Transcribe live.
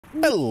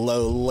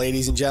Hello,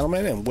 ladies and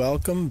gentlemen, and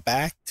welcome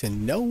back to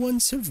No One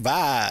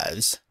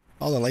Survives.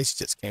 All the lights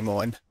just came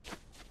on.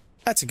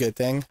 That's a good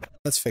thing.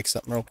 Let's fix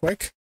something real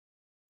quick.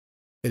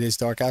 It is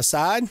dark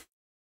outside.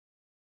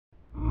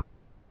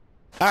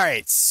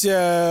 Alright,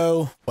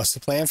 so what's the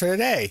plan for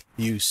today,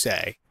 you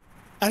say?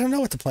 I don't know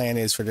what the plan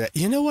is for today.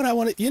 You know what I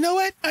want to... You know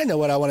what? I know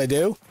what I want to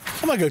do.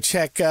 I'm going to go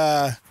check...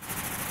 I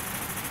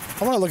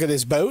want to look at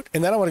this boat,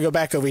 and then I want to go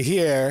back over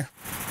here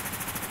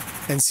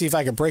and see if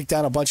I can break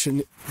down a bunch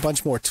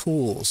more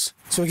tools.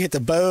 So we get the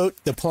boat,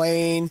 the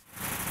plane,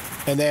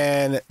 and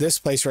then this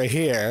place right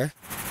here.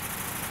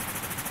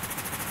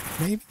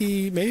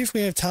 Maybe if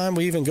we have time,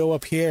 we even go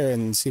up here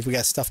and see if we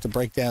got stuff to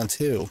break down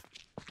too.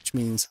 Which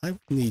means I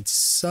need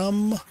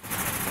some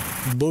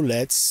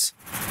bullets.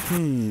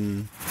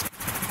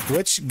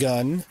 Which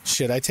gun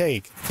should I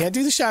take? Can't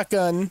do the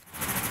shotgun.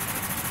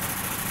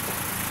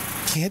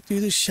 Can't do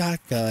the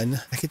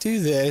shotgun. I could do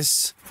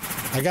this.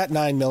 I got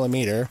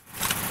 9mm.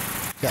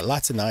 Got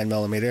lots of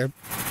 9mm.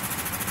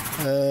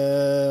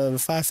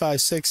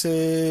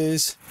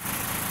 5.56s.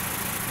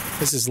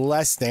 This is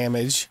less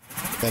damage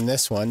than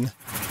this one.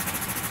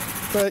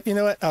 But you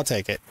know what? I'll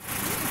take it.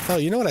 Oh,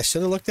 you know what I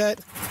should have looked at?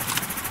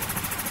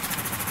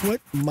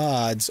 What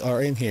mods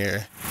are in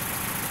here?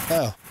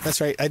 Oh, that's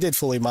right. I did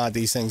fully mod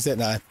these things,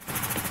 didn't I?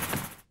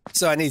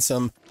 So I need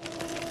some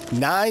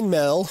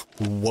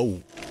 9mm.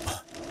 Whoa.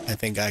 I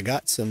think I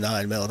got some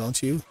 9mm,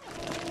 don't you?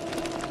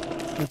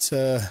 Let's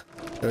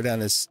throw down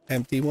this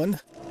empty one.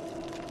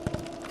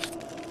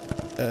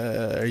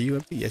 Are you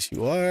empty? Yes,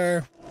 you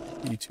are.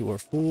 You two are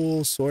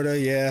full, sorta,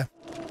 yeah.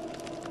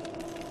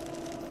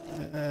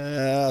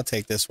 I'll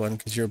take this one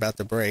because you're about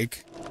to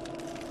break.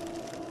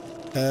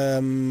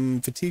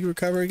 Fatigue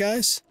recovery,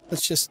 guys.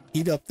 Let's just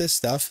eat up this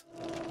stuff.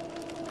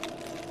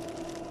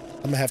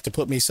 I'm gonna have to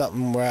put me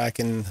something where I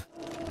can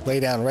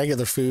lay down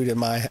regular food in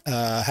my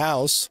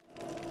house.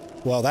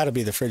 Well, that'll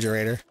be the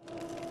refrigerator.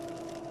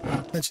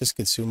 Let's just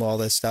consume all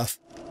this stuff.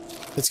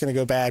 It's gonna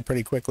go bad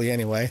pretty quickly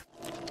anyway.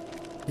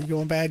 Are you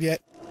going bad yet?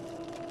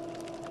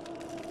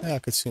 I'll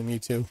consume you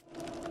too.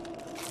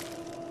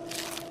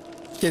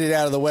 Get it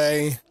out of the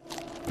way.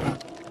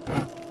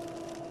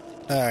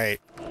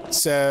 Alright.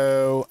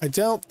 So, I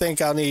don't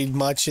think I'll need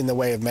much in the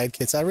way of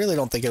medkits. I really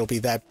don't think it'll be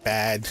that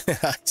bad.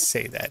 I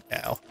say that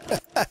now.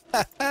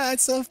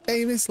 It's so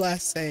famous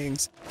last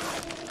sayings.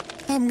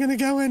 I'm gonna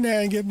go in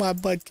there and get my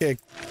butt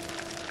kicked.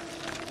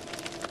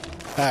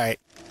 Alright.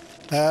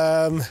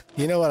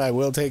 You know what I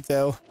will take,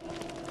 though?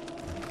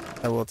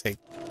 I will take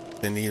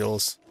the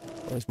needles.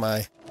 Where's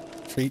my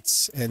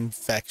treats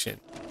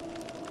infection?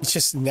 You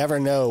just never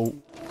know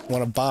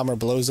when a bomber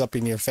blows up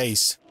in your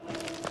face.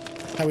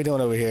 How we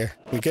doing over here?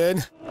 We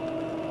good?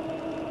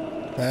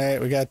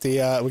 Alright, we got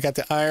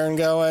the iron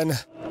going.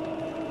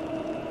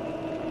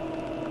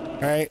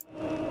 Alright.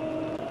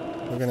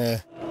 We're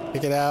gonna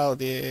pick it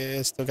out.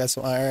 Yeah, still got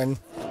some iron.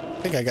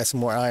 I think I got some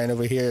more iron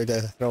over here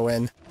to throw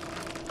in.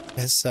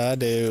 Yes, I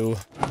do.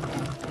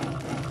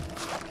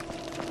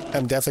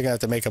 I'm definitely gonna have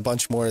to make a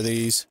bunch more of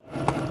these.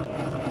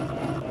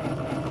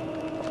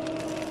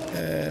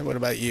 And what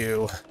about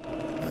you?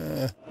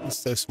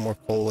 Let's throw some more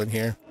coal in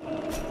here.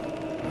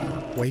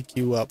 Wake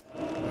you up.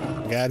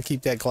 Gotta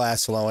keep that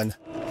glass flowing.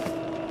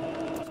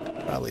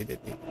 Probably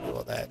didn't need to do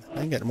all that.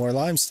 I ain't got more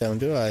limestone,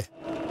 do I?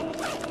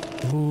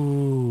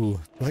 Ooh.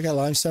 Do I got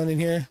limestone in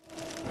here?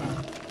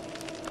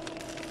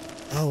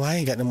 Oh, I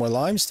ain't got no more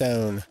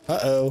limestone.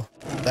 Uh-oh.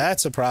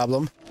 That's a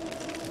problem.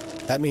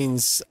 That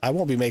means I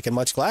won't be making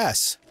much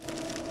glass.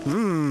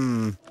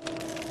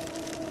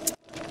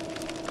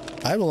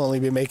 I will only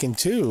be making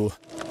 2.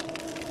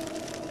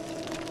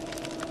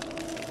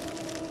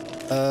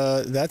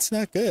 That's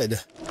not good.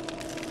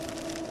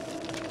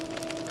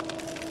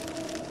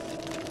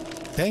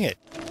 Dang it.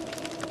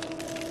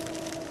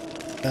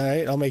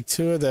 Alright, I'll make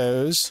 2 of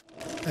those.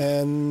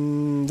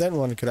 And then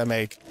what could I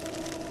make?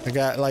 I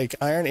got, like,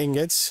 iron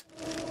ingots.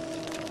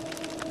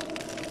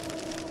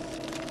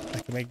 I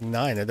can make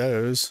 9 of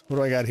those. What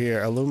do I got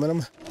here?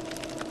 Aluminum?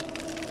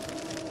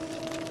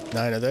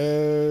 9 of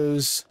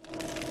those.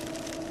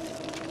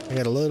 I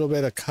got a little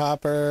bit of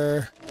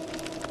copper.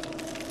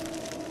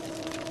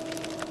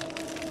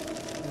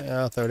 Yeah,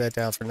 I'll throw that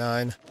down for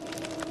 9.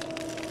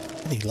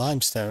 I need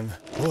limestone.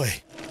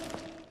 Boy.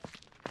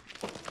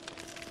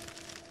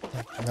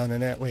 None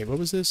in there. Wait, what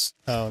was this?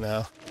 Oh,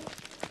 no.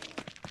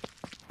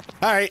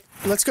 Alright,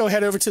 let's go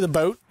head over to the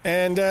boat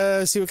and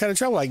see what kind of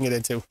trouble I can get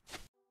into.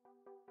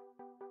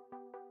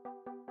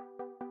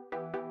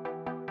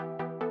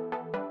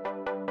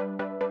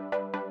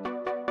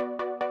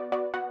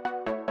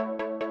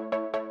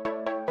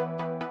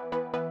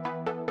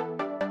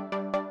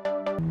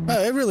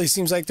 It really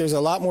seems like there's a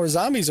lot more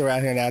zombies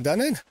around here now,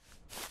 doesn't it?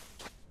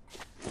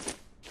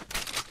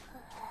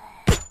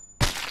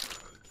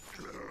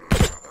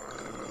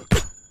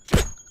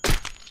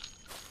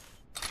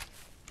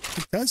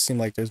 It does seem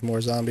like there's more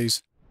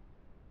zombies.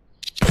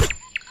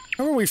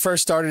 Remember when we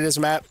first started this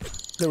map?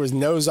 There was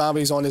no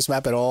zombies on this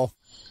map at all.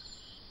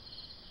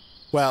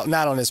 Well,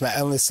 not on this map,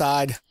 on this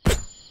side.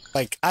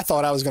 Like, I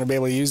thought I was going to be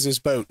able to use this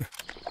boat.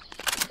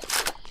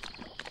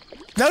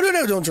 No, no,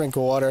 no, don't drink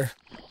water.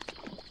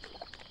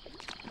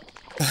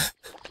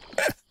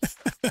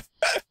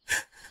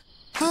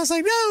 I was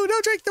like, no,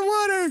 don't drink the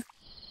water.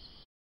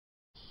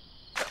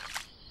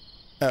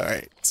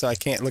 Alright, so I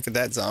can't look at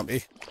that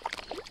zombie.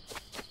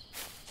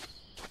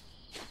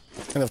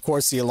 And of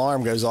course the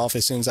alarm goes off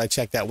as soon as I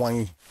check that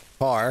one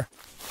car.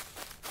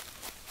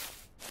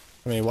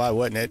 I mean, why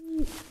wouldn't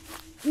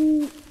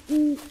it?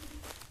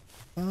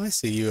 Oh, I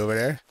see you over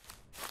there.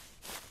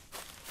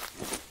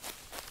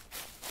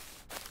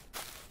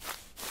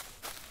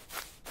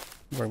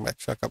 Bring my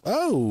truck up.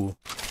 Oh,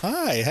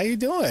 hi, how you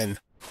doing?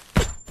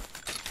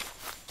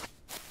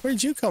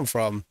 Where'd you come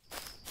from?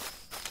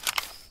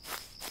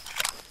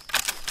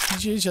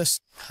 Did you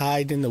just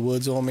hide in the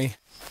woods on me?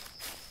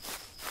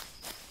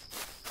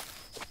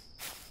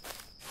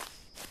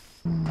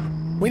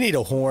 We need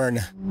a horn.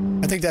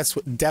 I think that's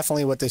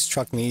definitely what this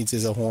truck needs,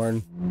 is a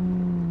horn.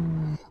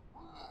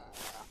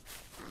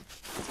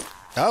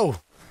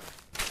 Oh.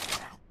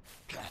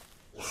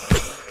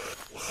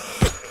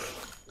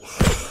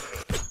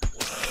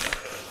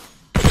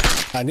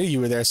 I knew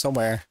you were there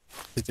somewhere.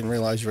 Just didn't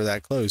realize you were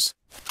that close.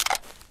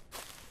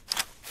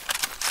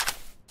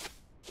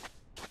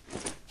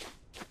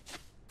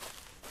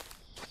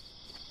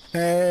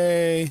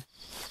 Hey.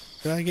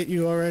 Did I get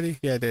you already?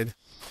 Yeah, I did.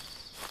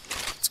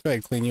 Let's go ahead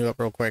and clean you up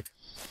real quick.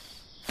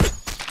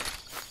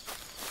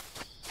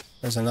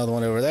 There's another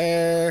one over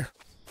there.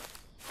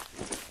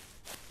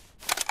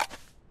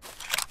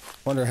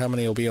 Wonder how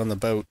many will be on the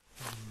boat.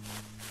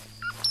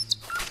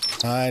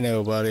 I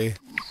know, buddy.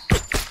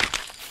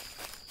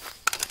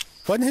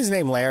 Wasn't his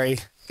name Larry?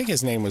 I think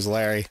his name was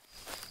Larry.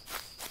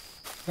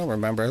 I don't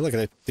remember. Look at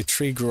it. The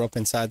tree grew up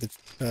inside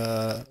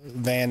the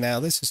van now.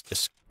 This is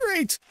just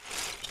great.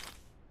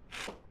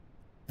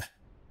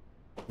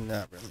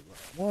 Not really what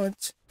I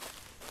want.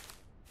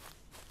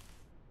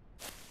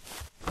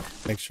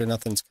 Make sure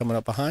nothing's coming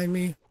up behind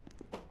me.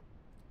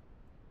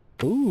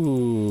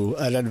 Ooh,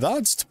 an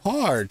advanced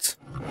part.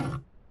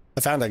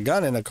 I found a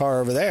gun in a car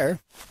over there.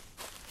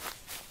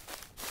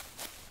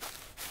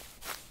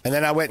 And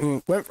then I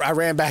I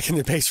ran back in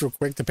the base real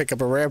quick to pick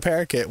up a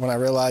repair kit when I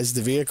realized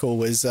the vehicle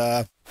was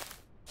not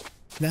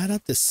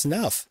up to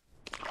snuff.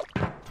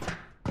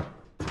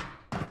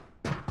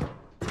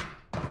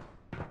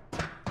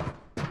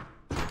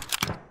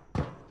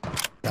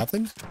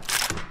 Nothing?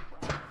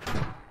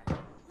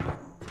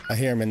 I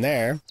hear him in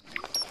there.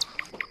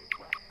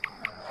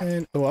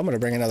 And, oh, I'm going to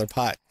bring another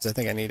pot because I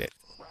think I need it.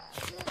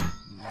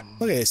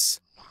 Look at this.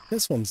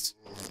 This one's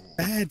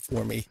bad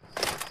for me.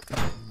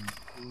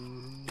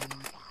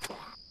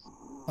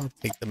 I'll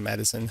take the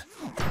medicine.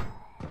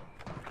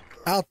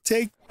 I'll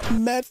take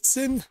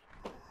medicine.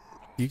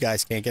 You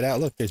guys can't get out.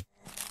 Look, there's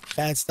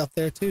bad stuff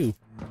there too.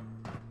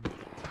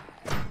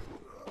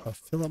 I'll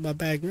fill up my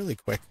bag really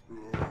quick.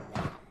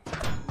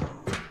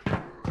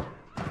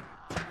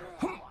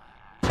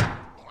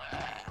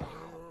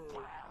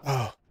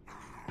 Oh.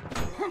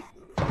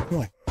 Come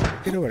on.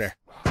 Get over there.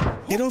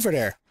 Get over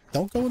there.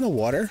 Don't go in the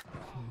water.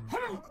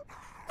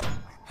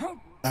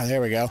 Ah,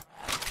 there we go.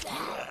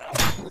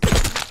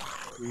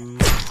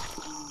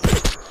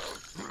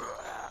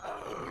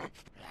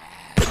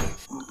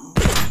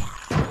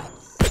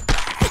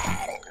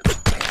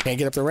 Can't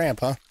get up the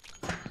ramp, huh?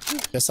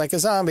 Just like a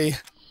zombie.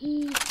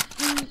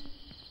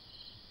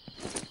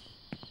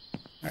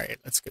 Alright,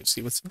 let's go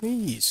see what's in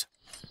these.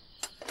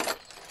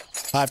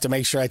 I'll have to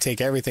make sure I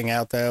take everything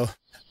out, though.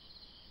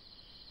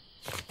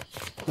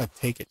 I'm gonna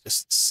take it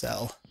just to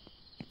sell.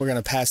 We're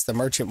gonna pass the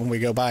merchant when we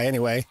go by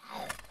anyway.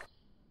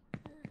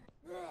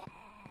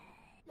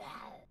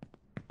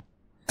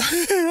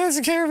 That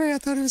scared me. I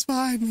thought it was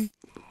behind me.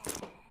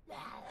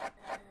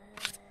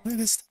 Look,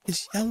 this stuff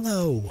is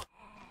yellow.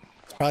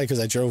 It's probably because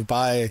I drove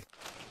by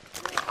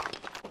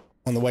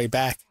on the way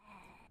back.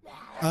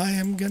 I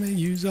am gonna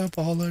use up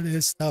all of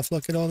this stuff.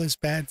 Look at all this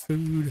bad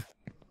food.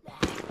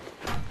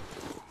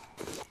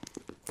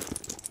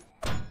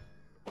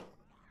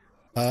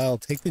 I'll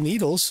take the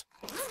needles.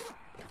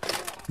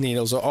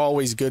 Needles are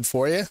always good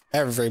for you.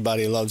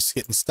 Everybody loves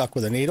getting stuck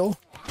with a needle.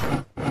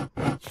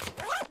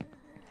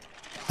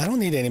 I don't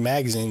need any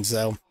magazines,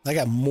 though. I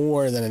got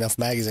more than enough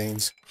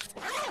magazines.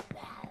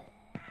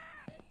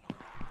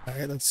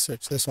 Alright, let's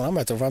search this one. I'm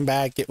about to run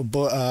back, get a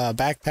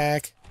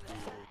backpack.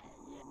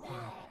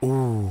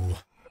 Ooh.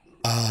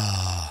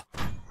 Ah.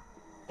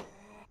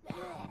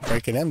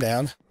 Breaking them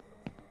down.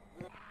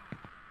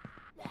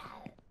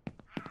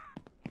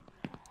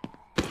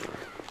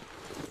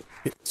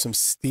 Get some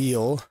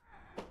steel.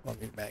 I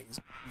need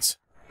magazines.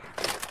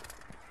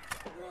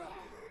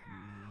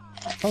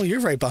 Oh, you're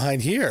right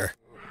behind here.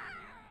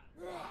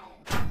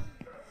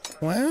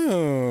 Wow,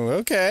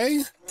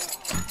 okay.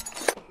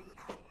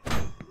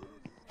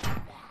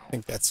 I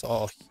think that's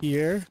all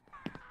here.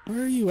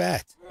 Where are you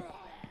at?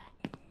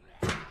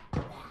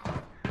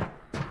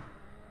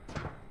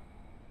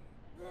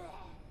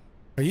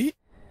 Are you?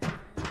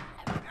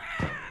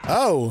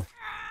 Oh.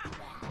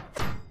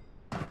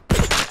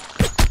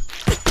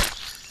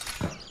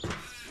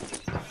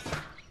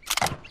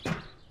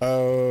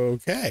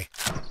 Okay.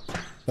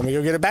 Let me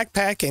go get a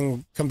backpack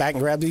and come back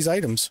and grab these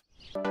items.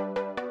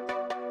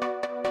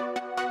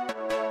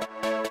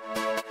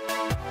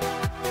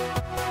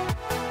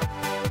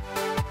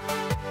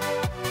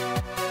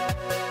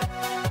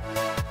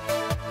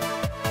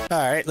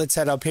 All right, let's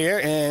head up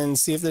here and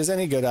see if there's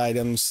any good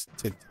items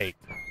to take.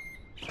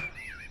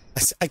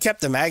 I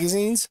kept the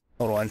magazines.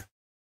 Hold on.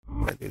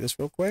 I'm gonna do this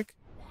real quick.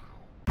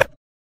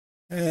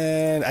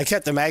 And I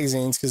kept the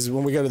magazines because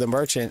when we go to the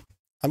merchant,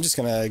 I'm just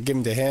gonna give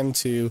them to him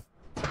to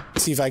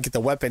see if I get the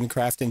weapon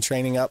crafting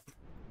training up.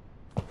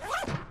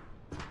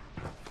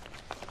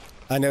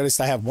 I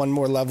noticed I have one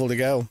more level to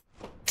go.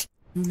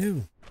 Who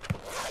knew?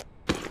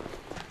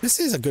 This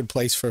is a good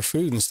place for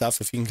food and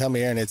stuff if you can come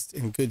here and it's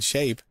in good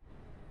shape.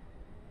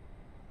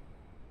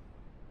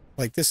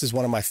 Like, this is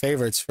one of my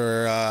favorites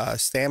for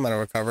stamina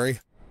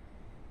recovery.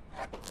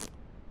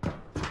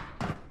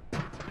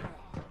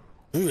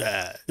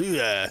 Ooh-ah,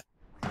 ooh-ah.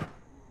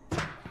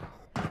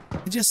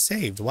 I just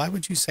saved. Why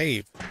would you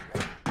save?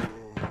 I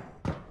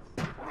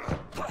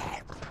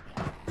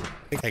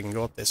think I can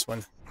go up this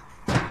one.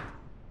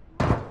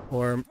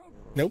 Or,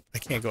 nope, I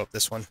can't go up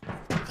this one.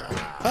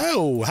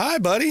 Oh, hi,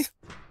 buddy.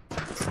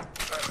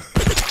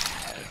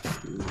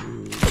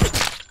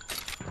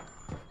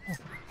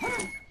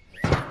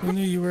 Who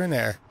knew you were in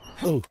there?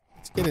 Oh,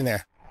 let's get in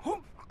there.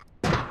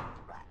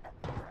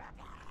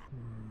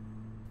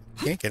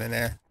 Can't get in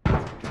there.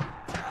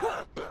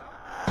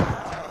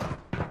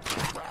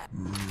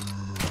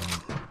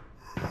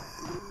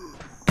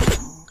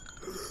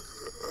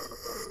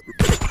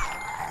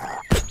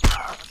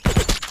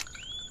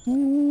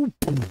 Ooh.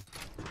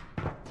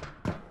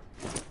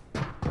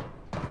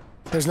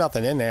 There's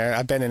nothing in there.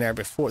 I've been in there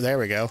before. There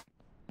we go.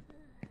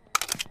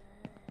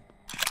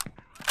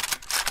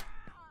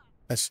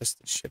 That's just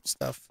the ship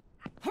stuff.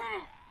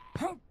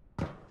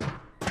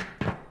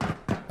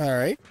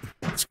 Alright.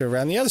 Let's go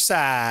around the other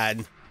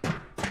side.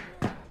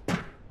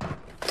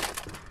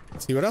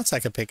 See what else I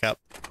can pick up.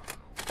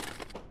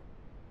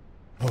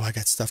 Oh, I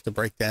got stuff to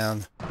break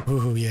down.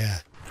 Oh,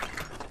 yeah.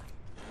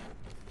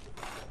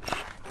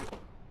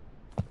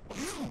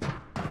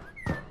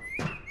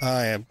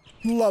 I am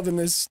loving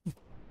this.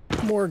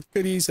 More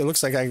goodies. It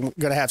looks like I'm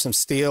going to have some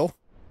steel.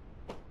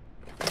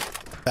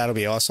 That'll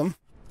be awesome.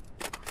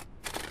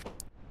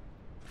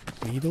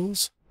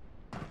 Needles.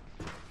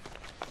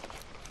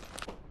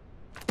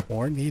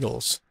 More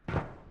needles.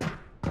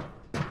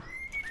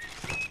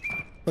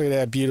 Look at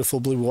that beautiful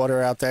blue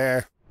water out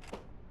there.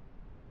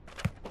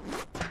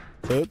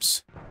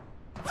 Oops.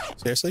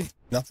 Seriously?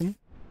 Nothing?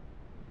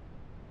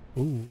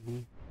 Ooh.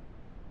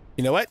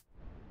 You know what?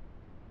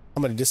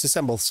 I'm going to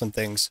disassemble some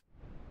things.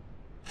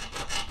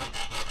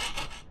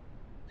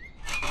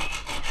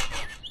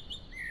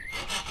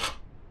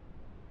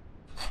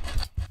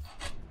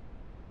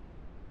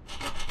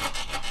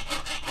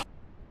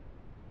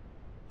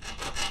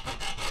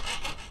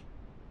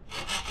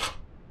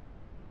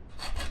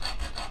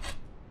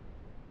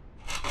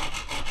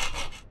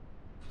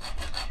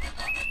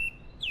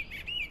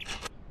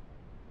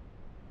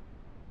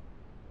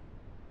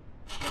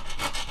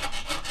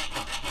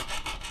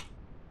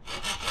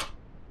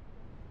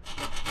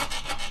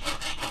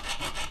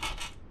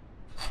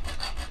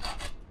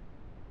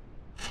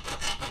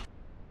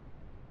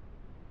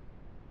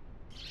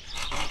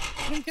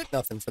 I didn't get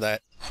nothing for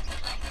that.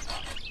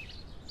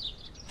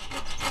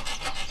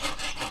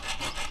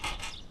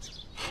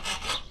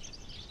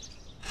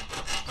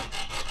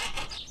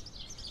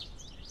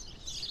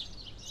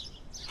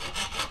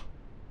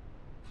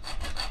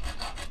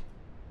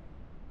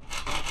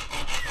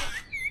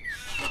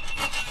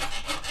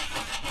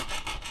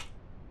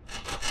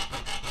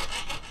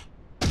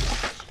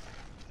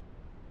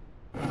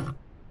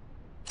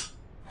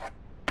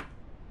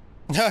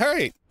 All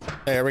right,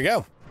 there we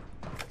go.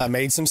 I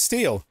made some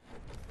steel.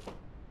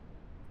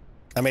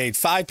 I made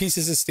 5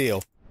 pieces of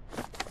steel.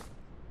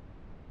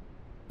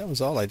 That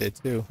was all I did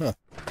too, huh?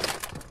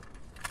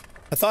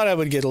 I thought I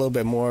would get a little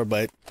bit more,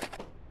 but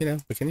you know,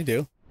 what can you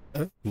do?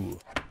 Oh,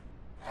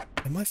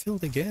 am I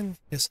filled again?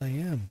 Yes, I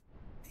am. Man.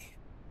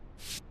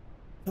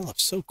 I fill up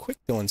so quick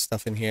doing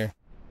stuff in here.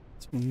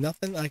 There's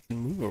nothing I can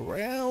move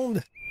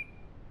around.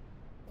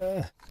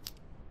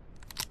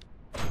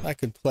 I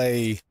could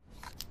play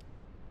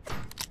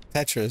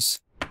Tetris.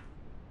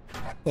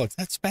 Look,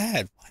 that's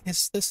bad. Why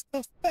is this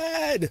stuff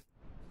bad?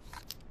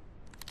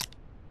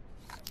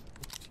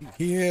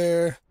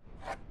 Here.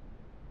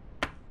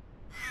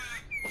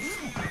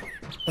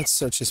 Let's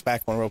search this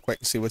back one real quick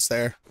and see what's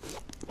there.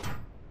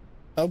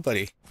 Oh,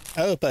 buddy.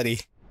 Oh,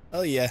 buddy.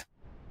 Oh, yeah.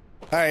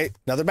 All right,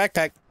 another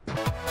backpack.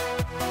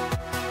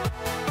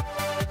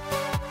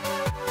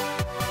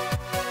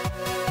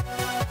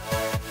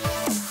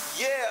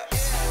 Yeah.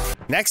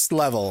 Next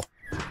level.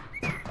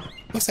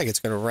 Looks like it's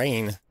gonna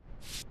rain.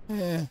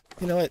 You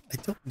know what? I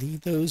don't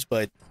need those,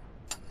 but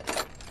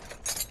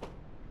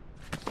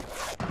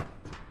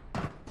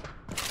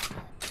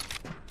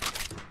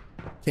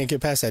can't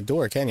get past that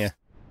door, can you?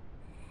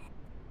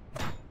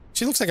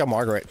 She looks like a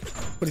Margaret.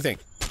 What do you think?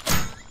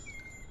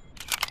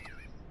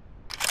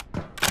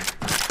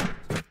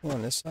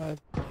 On this side?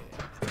 Yeah.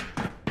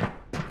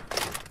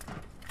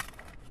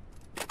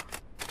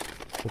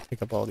 We'll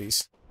pick up all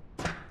these.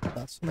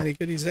 Not so many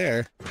goodies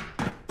there.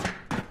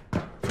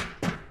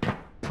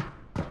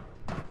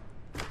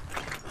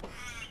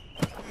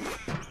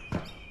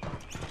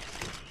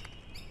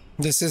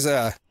 This is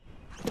a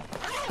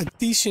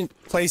decent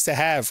place to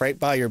have right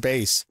by your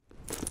base.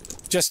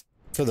 Just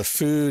for the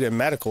food and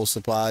medical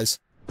supplies.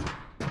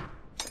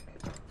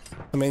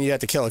 I mean, you have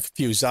to kill a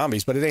few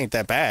zombies, but it ain't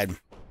that bad.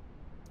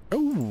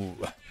 Ooh.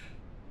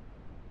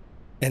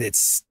 And it's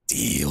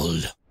steel.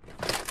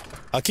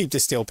 I'll keep the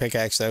steel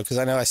pickaxe, though, because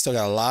I know I still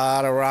got a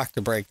lot of rock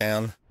to break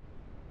down.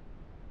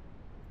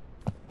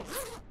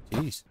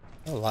 Jeez.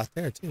 A lot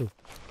there, too.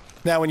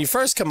 Now, when you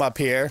first come up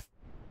here,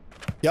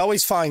 you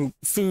always find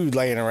food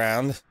laying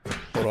around.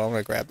 Hold on, I'm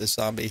gonna grab this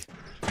zombie.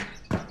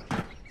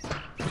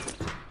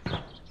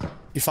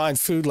 You find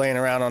food laying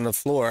around on the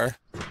floor,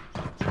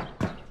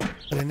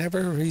 but it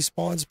never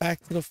respawns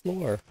back to the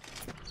floor.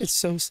 It's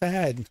so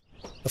sad.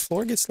 The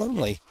floor gets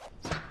lonely.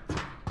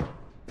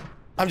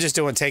 I'm just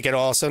doing take it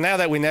all. So now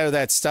that we know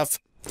that stuff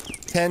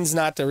tends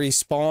not to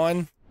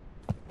respawn,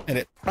 and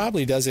it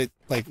probably does it,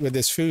 like with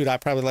this food, I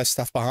probably left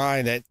stuff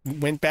behind that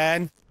went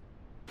bad.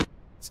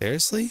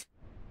 Seriously?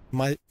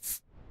 Am I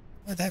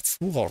that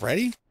full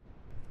already?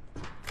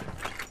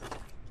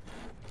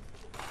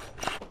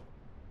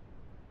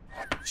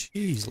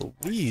 Jeez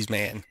Louise,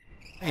 man.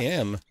 I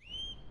am.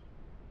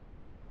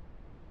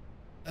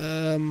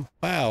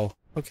 Wow.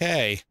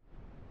 Okay.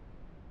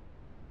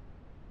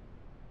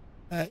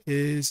 That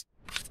is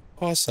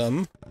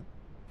awesome.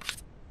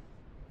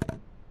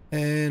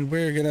 And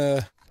we're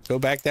gonna go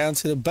back down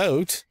to the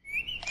boat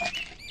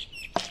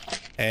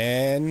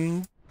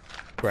and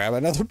grab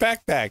another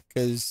backpack,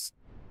 because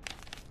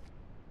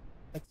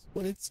that's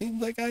what it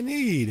seems like I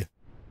need.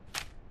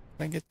 Can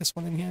I get this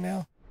one in here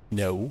now?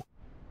 No.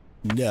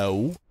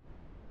 No.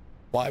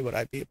 Why would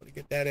I be able to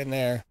get that in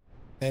there?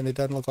 And it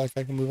doesn't look like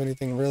I can move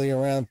anything really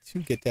around to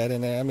get that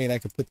in there. I mean, I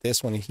could put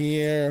this one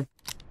here.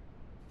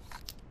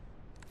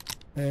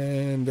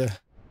 And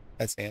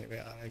that's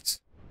antibiotics.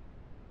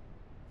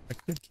 I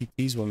could keep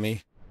these with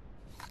me.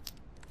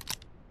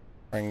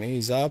 Bring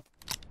these up.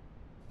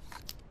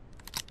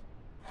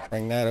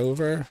 Bring that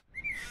over.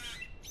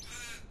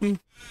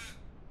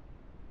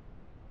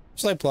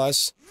 Slight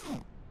plus.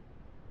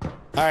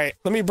 Alright,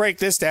 let me break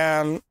this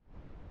down.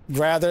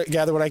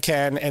 Gather what I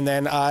can, and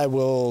then I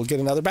will get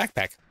another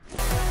backpack.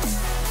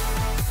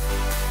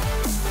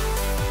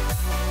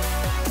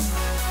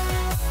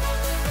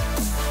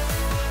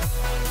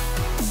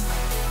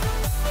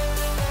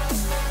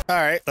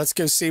 Alright, let's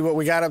go see what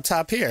we got up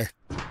top here.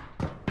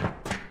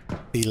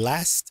 The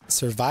last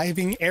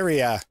surviving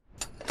area.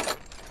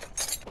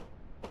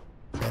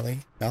 Really?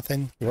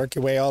 Nothing? You work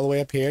your way all the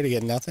way up here to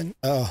get nothing?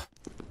 Oh.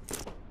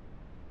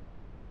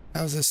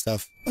 How's this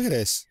stuff? Look at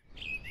this.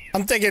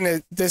 I'm thinking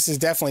that this is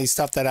definitely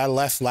stuff that I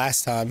left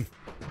last time.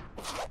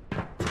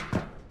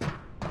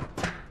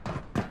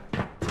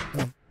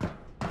 Oh.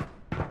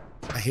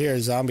 I hear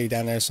a zombie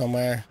down there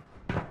somewhere.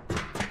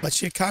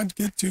 But you can't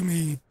get to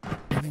me.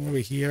 Anything over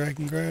here I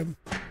can grab?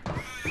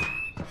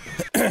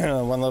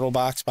 One little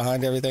box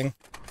behind everything.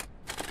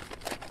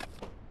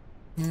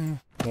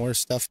 More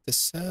stuff to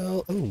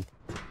sell. Oh.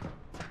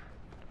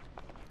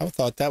 I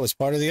thought that was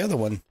part of the other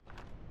one.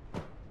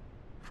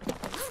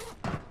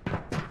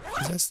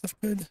 Is that stuff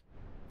good?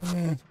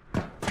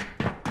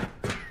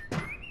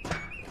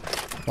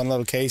 One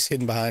little case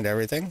hidden behind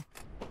everything.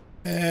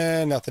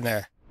 And nothing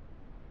there.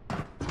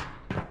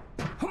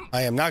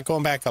 I am not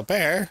going back up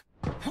there.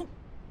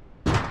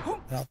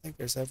 I don't think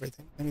there's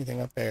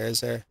anything up there,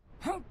 is there?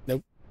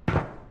 Nope.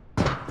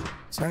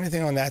 Is there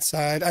anything on that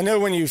side? I know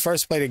when you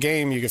first played a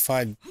game, you could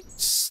find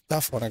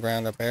stuff on the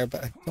ground up there,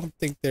 but I don't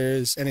think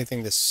there's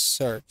anything to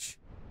search.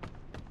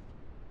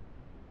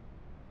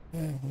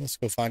 Yeah, let's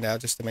go find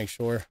out just to make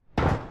sure.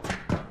 I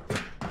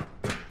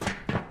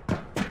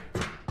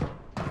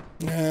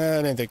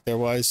didn't think there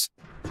was.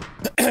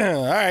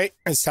 Alright,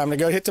 it's time to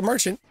go hit the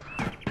merchant.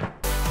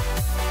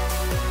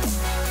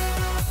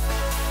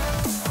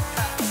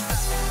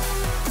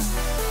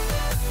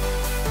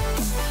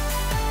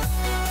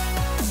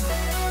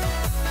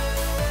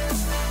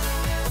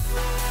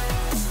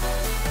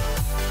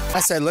 I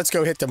said, let's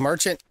go hit the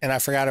merchant, and I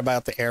forgot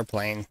about the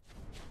airplane.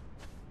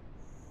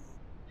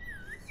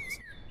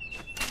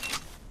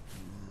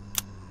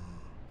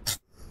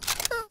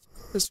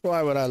 Just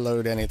why would I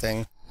load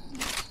anything?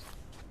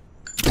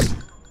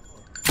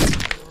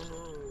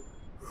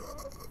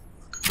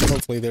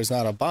 Hopefully there's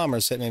not a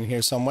bomber sitting in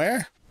here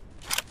somewhere.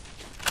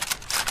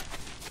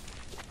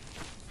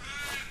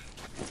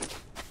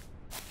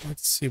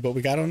 Let's see what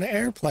we got on the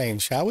airplane,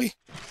 shall we?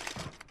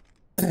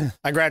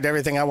 I grabbed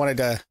everything I wanted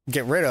to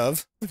get rid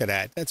of. Look at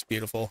that. That's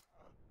beautiful.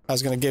 I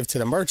was going to give to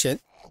the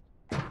merchant.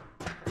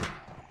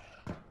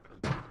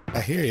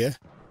 I hear you.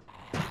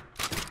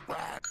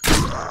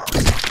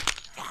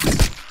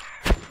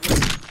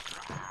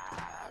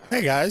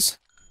 Hey, guys.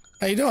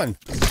 How you doing?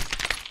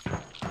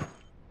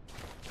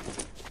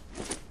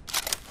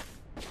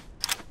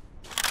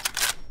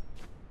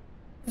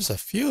 There's a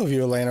few of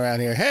you laying around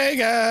here. Hey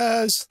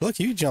guys!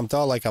 Look, you jumped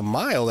all like a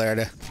mile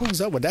there. What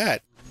was up with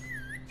that?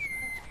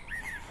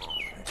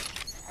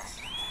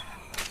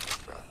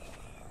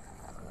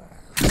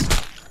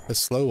 The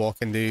slow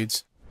walking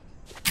dudes.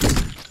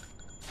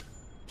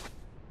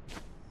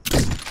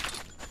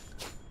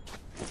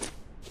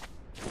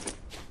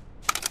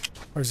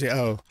 Where's the...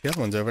 Oh, the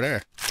other one's over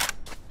there.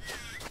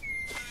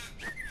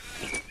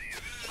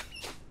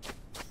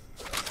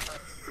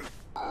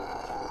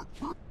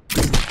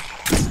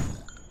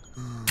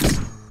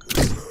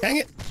 Dang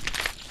it!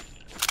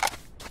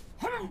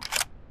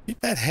 Keep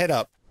that head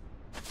up.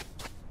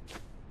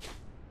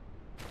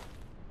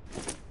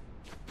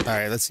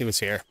 Alright, let's see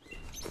what's here.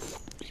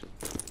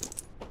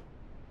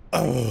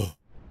 Oh.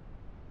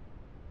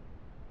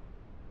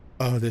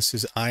 Oh, this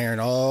is iron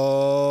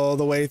all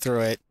the way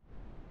through it.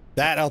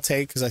 That I'll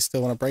take because I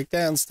still want to break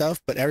down stuff,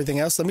 but everything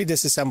else, let me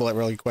disassemble it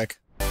really quick.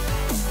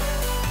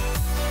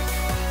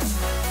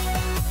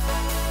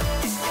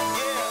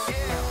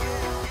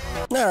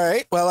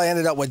 Alright, well, I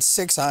ended up with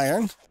 6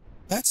 iron.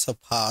 That's a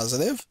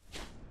positive.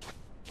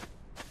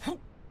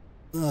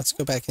 Let's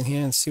go back in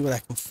here and see what I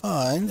can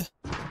find.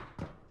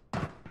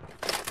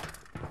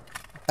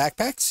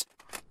 Backpacks?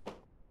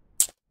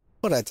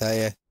 What'd I tell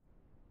you?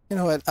 You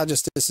know what? I'll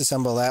just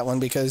disassemble that one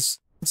because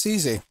it's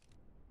easy.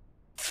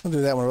 I'll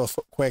do that one real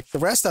quick. The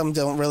rest of them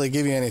don't really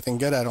give you anything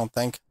good, I don't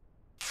think.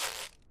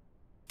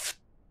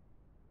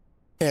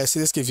 Yeah, see,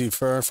 this gives you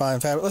fur, fine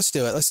fabric. Let's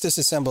do it. Let's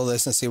disassemble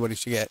this and see what you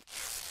should get.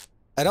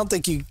 I don't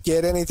think you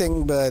get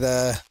anything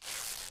but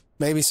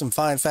maybe some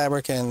fine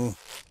fabric and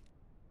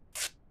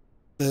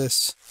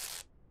this.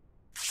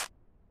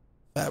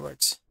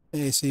 Fabrics.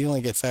 Hey, so you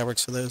only get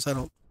fabrics for those. I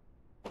don't...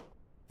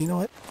 You know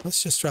what?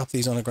 Let's just drop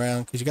these on the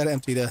ground because you got to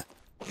empty the...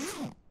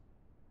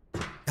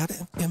 Gotta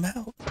empty them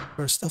out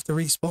for stuff to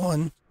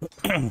respawn.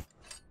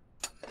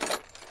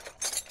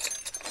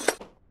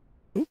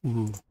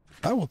 Ooh,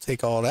 I will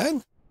take all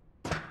that.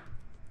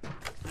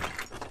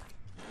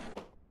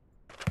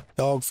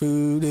 Dog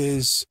food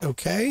is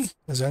okay.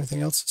 Is there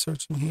anything else to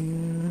search in here?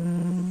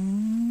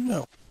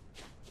 No.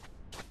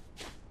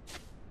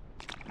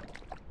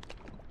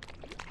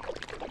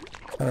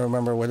 I don't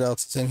remember what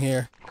else is in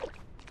here.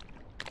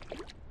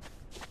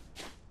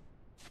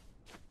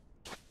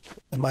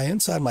 Am I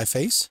inside my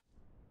face?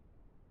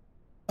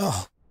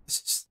 Oh,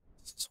 this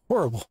is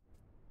horrible.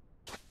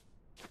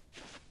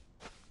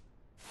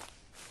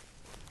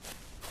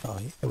 Oh,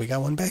 yeah, we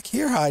got one back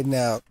here hiding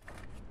out.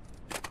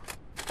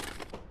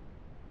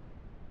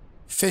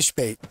 Fish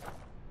bait.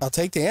 I'll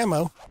take the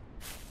ammo.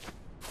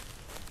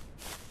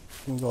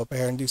 I can go up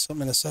there and do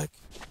something in a sec.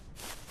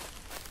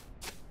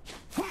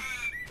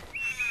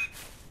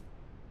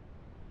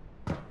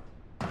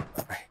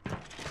 Alright.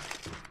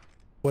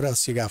 What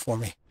else you got for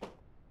me?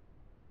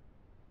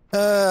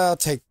 I'll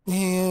take...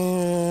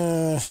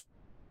 Yeah.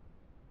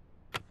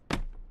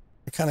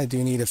 I kind of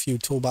do need a few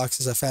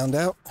toolboxes, I found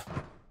out.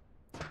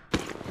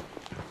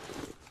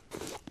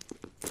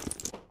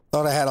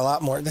 Thought I had a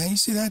lot more. Now you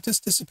see that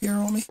just disappear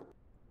on me?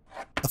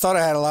 I thought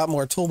I had a lot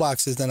more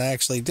toolboxes than I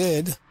actually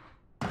did.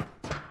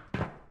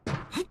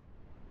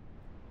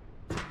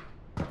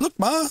 Look,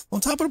 Ma,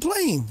 on top of the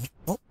plane.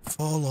 Oh,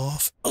 fall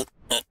off.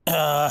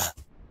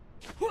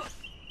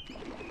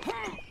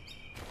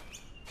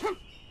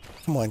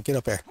 Come on, get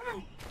up there.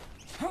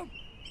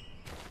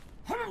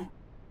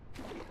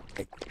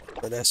 Hey,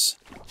 for this.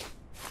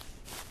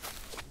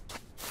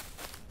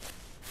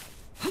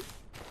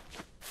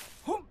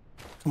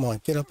 Come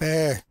on, get up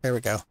there. There we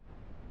go.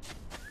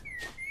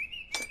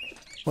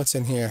 What's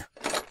in here?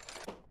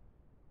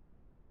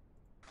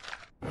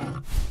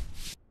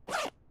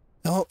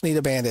 Don't need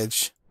a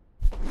bandage.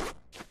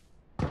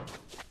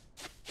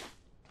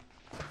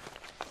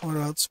 What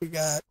else we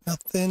got?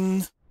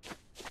 Nothing.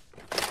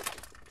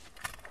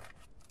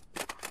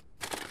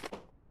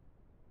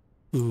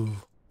 Ooh,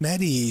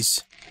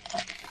 medis.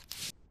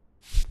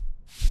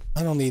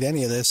 I don't need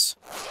any of this.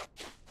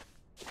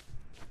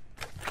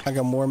 I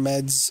got more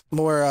meds,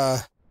 more,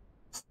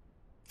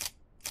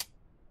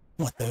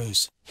 what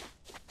those?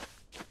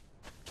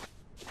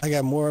 I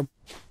got more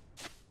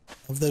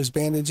of those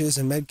bandages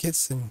and med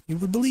kits than you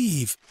would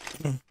believe.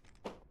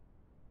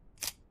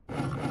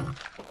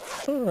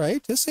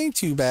 Alright, this ain't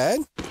too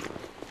bad.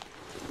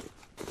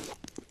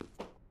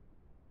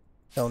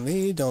 Don't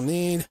need.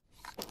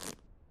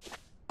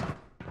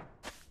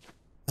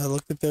 I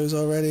looked at those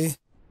already.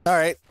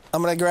 Alright,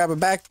 I'm gonna grab a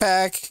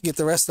backpack, get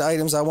the rest of the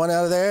items I want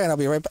out of there, and I'll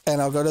be right back,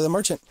 and I'll go to the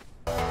merchant.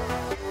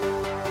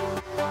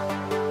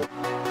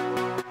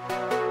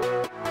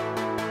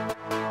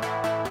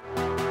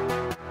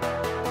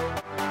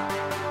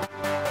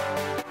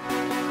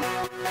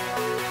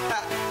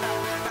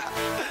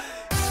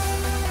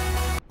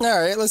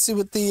 Alright, let's see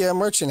what the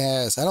merchant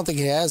has. I don't think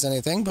he has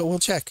anything, but we'll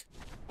check.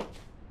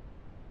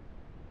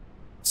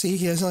 See,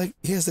 he has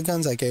the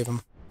guns I gave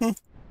him.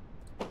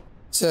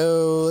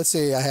 So, let's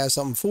see, I have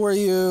something for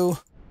you.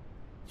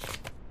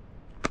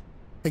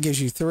 That gives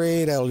you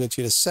 3, that'll get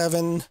you to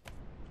 7.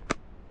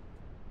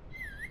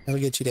 That'll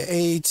get you to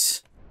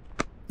 8.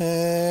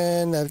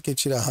 And that'll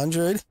get you to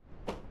 100.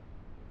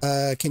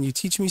 Can you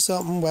teach me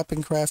something?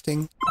 Weapon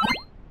crafting.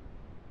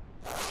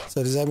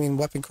 So does that mean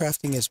weapon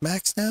crafting is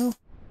max now?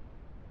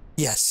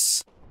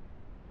 Yes.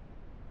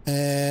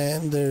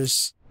 And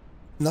there's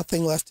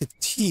nothing left to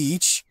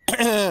teach,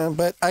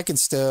 but I can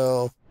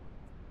still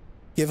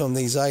give them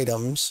these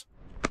items.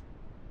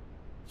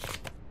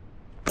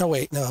 Oh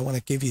wait, no, I want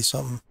to give you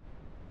something.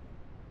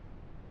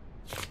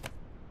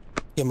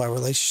 Get my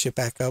relationship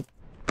back up.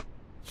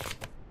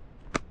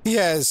 He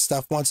has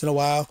stuff once in a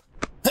while.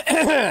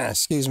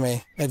 Excuse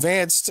me.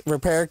 Advanced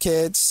repair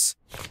kits.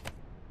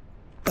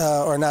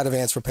 Or not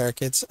advanced repair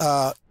kits.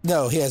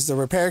 No, he has the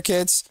repair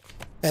kits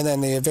and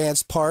then the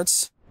advanced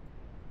parts.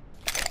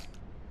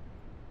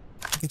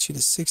 Get you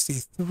to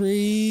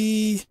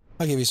 63.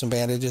 I'll give you some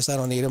bandages. I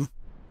don't need them.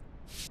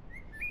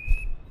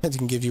 It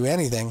can give you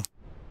anything.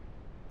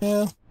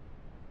 Yeah.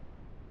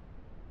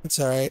 It's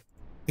alright.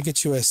 I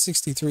get you a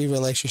 63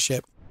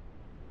 relationship.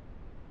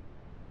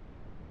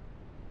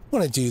 I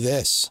want to do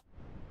this.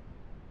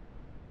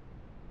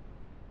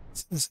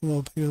 This is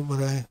no big, but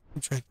I'm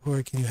trying to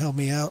work. Can you help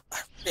me out?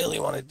 I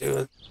really want to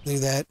do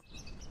that.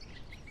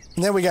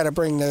 And then we got to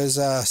bring those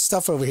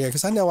stuff over here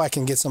because I know I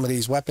can get some of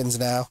these weapons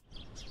now.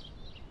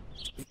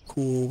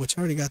 Cool, which I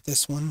already got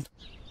this one.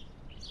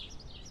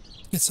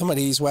 Get some of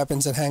these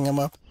weapons and hang them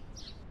up.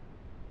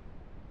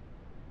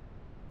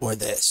 Or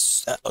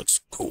this. That looks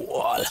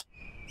cool.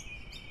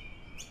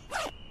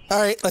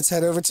 Alright, let's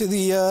head over to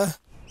the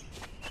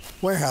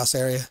warehouse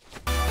area.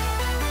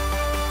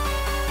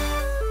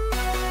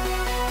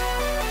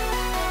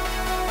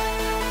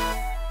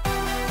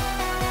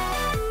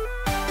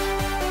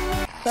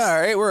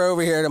 Alright, we're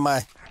over here to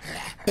my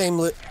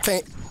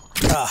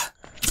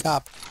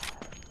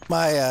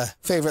my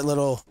favorite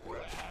little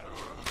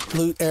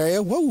loot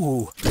area.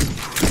 Whoa!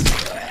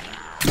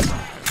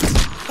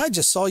 I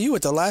just saw you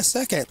at the last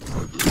second.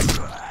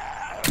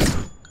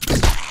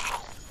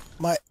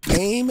 My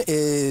aim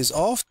is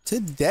off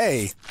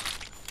today.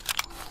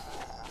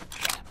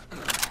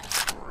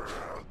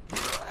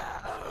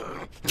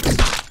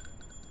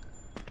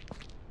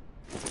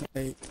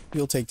 Hey,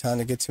 you'll take time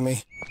to get to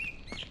me.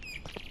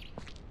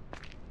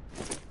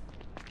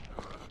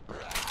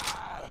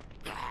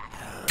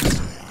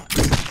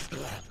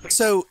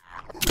 So,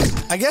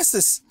 I guess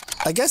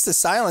the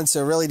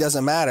silencer really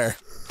doesn't matter.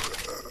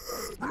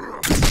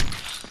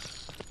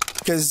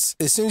 Because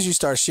as soon as you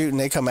start shooting,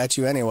 they come at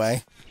you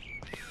anyway.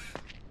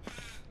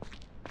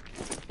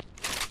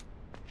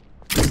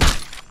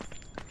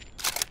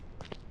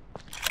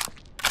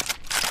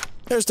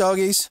 There's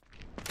doggies.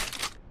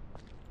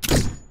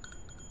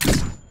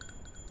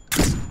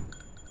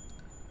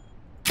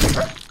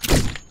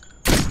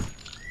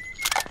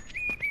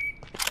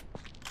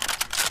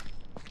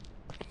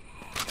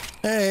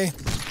 Hey.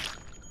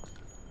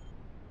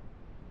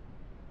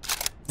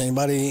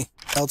 Anybody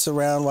else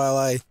around while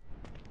I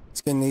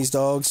skin these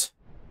dogs?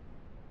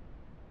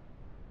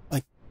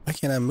 Like, why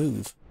can't I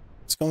move?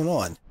 What's going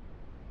on?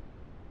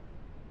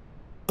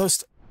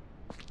 Post.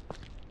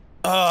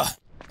 I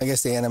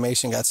guess the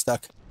animation got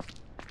stuck.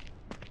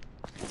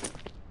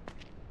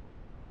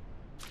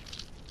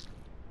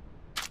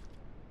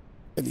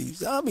 Look at these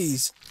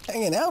zombies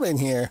hanging out in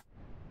here.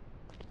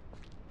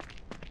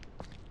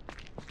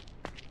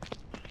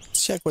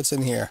 Let's check what's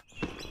in here.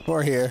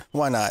 Or here.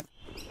 Why not?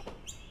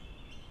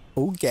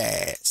 Oh,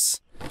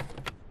 gas.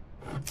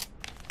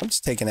 I'm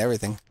just taking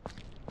everything.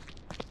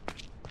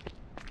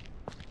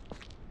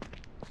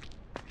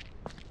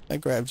 I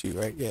grabbed you,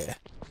 right? Yeah.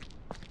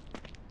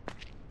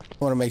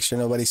 I want to make sure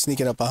nobody's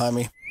sneaking up behind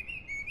me.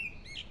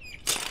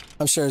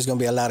 I'm sure there's going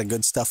to be a lot of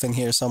good stuff in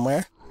here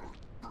somewhere.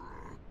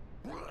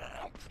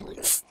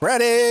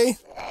 Ready!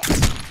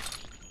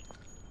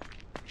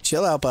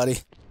 Chill out, buddy.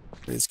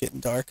 It's getting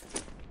dark.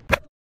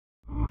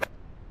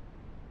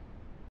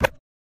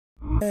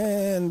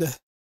 And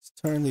let's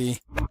turn the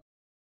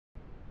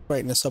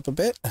brightness up a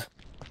bit.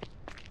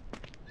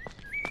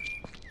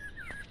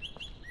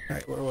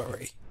 Alright, where were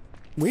we?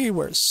 We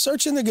were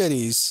searching the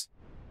goodies.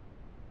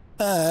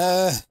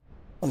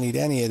 Don't need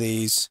any of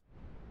these.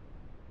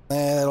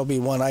 That'll be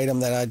one item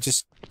that I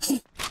just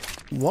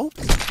won't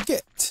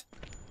get.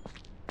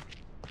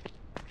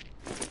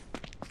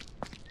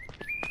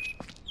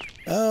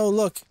 Oh,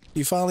 look.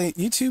 You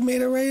two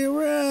made it right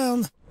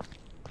around.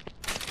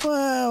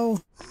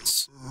 Wow.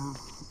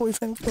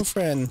 Boyfriend,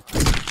 girlfriend.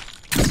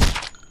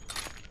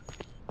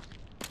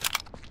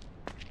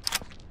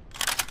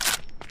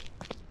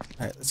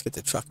 Alright, let's get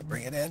the truck and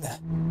bring it in.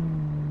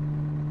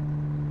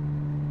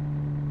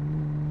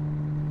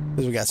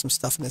 Because we got some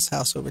stuff in this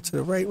house over to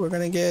the right we're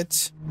gonna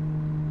get.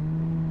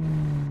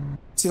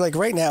 See, like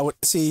right now,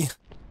 see,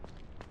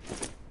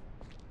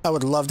 I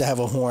would love to have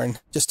a horn.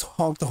 Just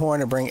honk the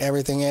horn and bring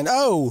everything in.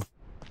 Oh!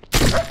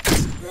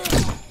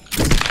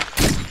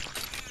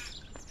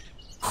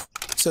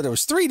 So there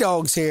was 3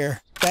 dogs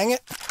here. Dang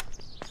it.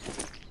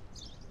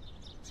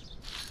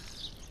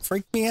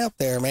 Freaked me out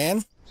there,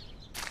 man.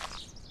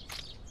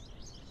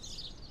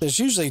 There's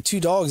usually 2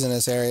 dogs in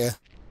this area.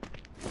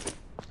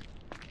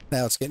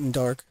 Now it's getting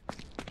dark.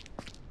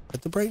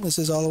 But the brightness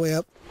is all the way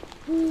up.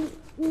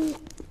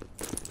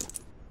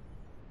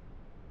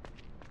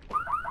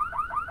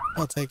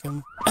 I'll take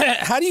him.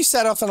 How do you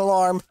set off an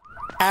alarm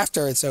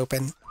after it's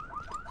open?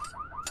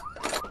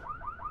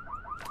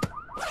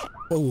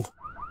 Oh,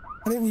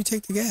 why didn't you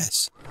take the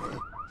gas?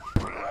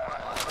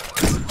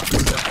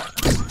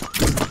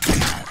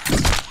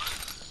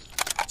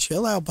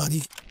 Chill out,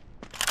 buddy.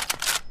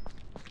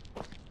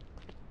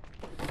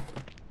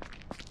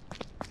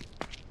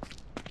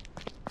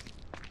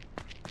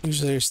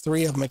 Usually there's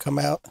 3 of them that come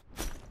out.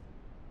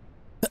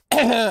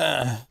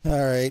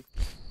 Alright.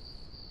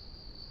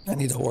 I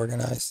need to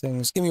organize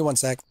things. Give me 1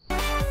 sec.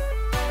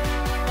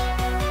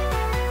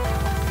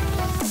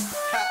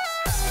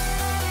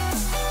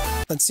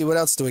 Let's see, what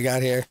else do we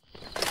got here?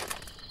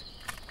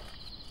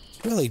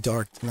 It's really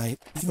dark tonight,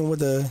 even with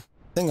the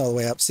thing all the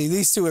way up. See,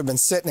 these 2 have been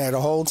sitting there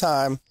the whole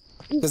time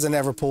because I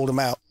never pulled them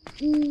out.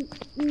 You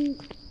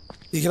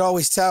can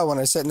always tell when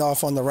they're sitting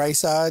off on the right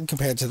side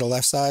compared to the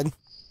left side.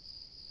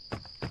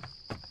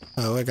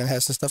 Oh, we're gonna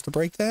have some stuff to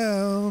break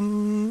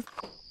down.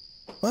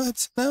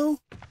 What? No?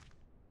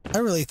 I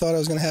really thought I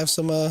was gonna have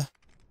some, stuff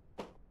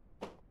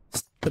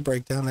to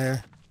break down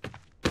there.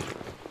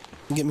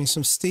 Get me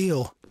some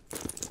steel.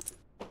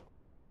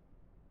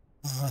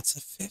 Oh, it's a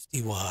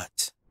 50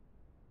 watt.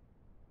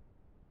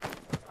 I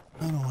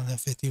don't want that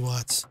 50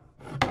 watts.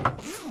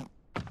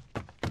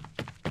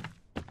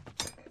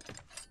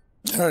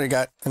 I already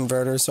got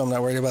inverters, so I'm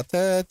not worried about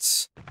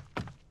that.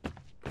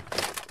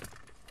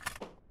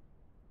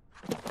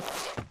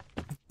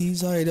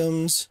 These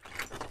items.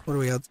 What do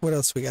we got? What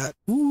else we got?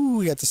 Ooh,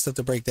 we got the stuff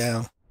to break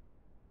down.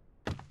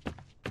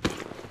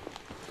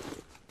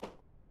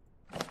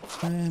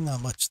 And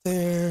not much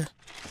there.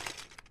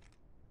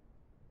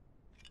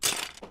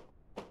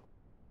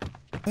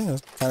 Yeah,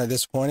 kind of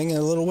disappointing in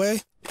a little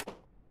way.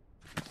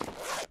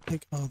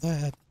 Take all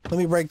that. Let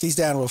me break these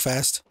down real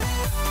fast.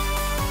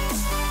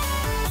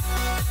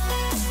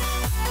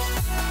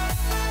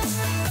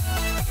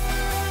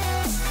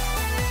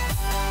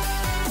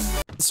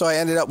 So I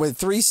ended up with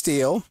 3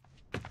 steel.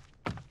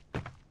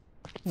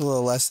 A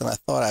little less than I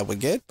thought I would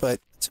get, but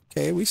it's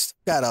okay. We still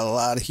got a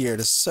lot here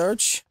to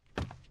search.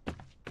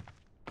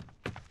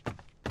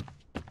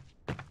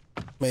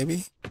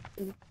 Maybe.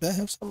 Did I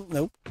have some?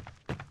 Nope.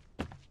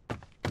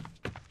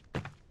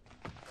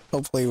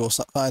 Hopefully we'll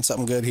find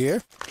something good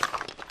here.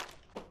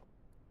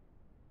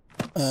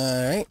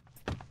 Alright.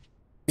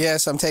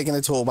 Yes, I'm taking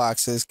the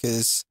toolboxes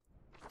because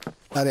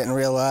I didn't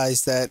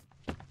realize that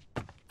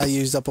I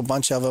used up a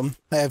bunch of them.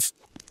 I have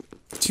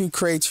 2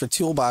 crates for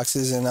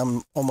toolboxes and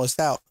I'm almost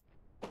out.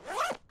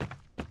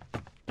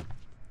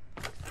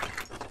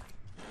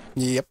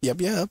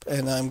 Yep.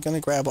 And I'm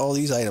gonna grab all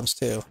these items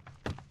too.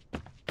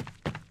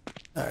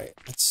 Alright,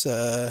 let's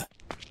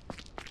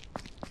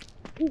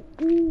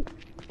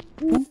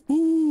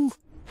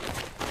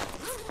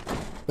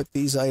put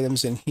these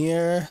items in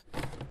here.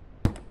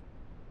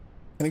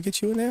 Can I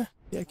get you in there?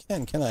 Yeah,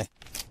 I can I?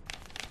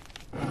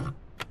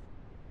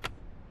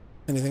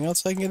 Anything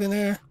else I can get in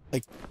there?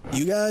 Like,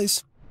 you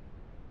guys?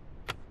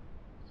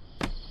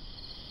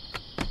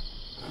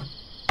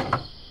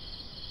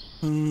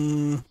 I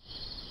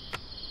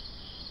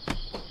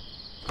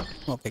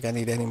don't think I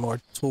need any more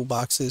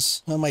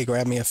toolboxes. I might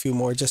grab me a few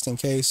more just in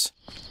case.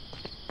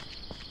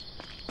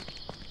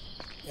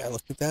 Yeah,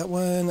 look at that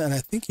one, and I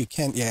think you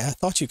can. Yeah, I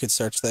thought you could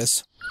search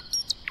this.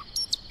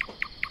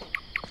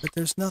 But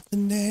there's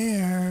nothing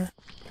there.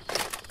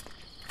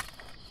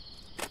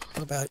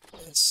 What about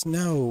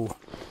snow?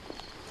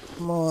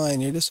 Come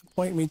on, you're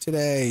disappointing me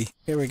today.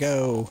 Here we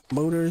go.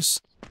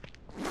 Motors.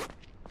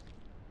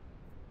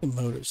 What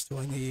motors do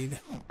I need?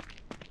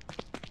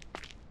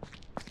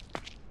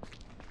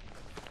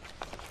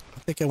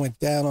 I think I went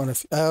down on a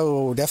few.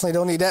 Oh, definitely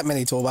don't need that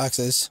many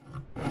toolboxes.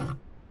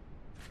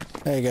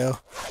 There you go.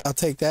 I'll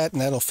take that,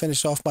 and that'll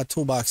finish off my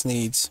toolbox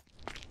needs.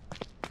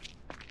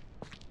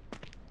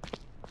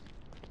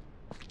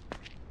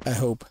 I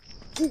hope.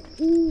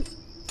 We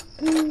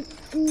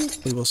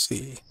will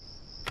see.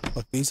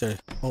 Look, these are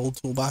old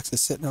toolboxes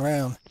sitting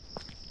around.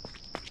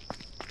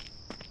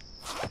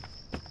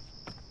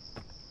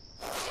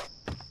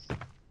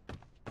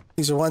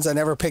 These are ones I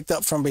never picked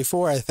up from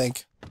before, I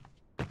think.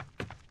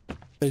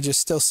 They're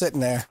just still sitting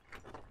there.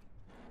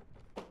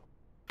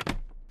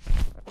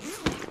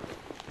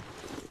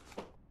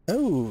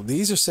 Oh,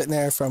 these are sitting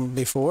there from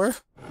before.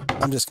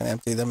 I'm just gonna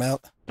empty them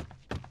out.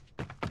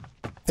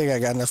 I think I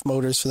got enough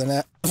motors for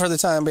the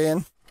time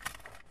being.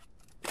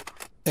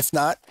 If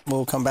not,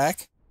 we'll come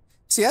back.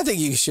 See, I think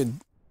you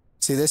should...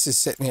 See, this is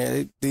sitting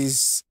here.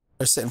 These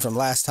are sitting from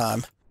last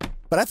time.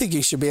 But I think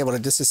you should be able to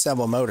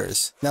disassemble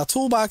motors. Now,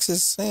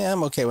 toolboxes,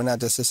 I'm okay with not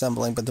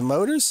disassembling, but the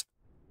motors...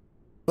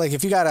 Like,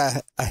 if you got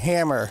a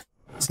hammer...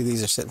 See,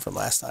 these are sitting from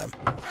last time.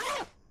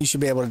 You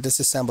should be able to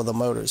disassemble the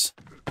motors.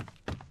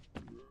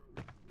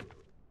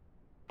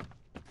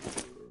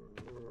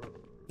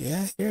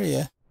 Yeah, I hear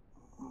ya.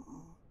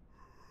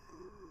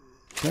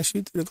 Can I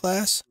shoot through the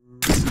glass?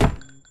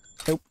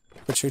 Nope.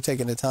 But you're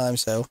taking the time,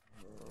 so...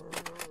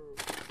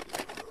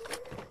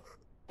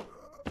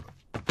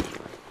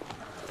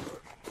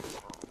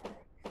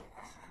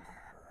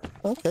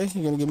 Okay,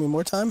 you're gonna give me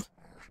more time?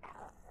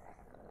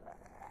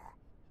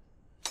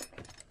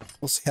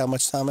 We'll see how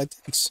much time it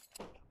takes.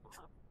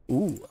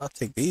 Ooh, I'll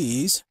take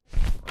these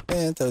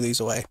and throw these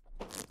away.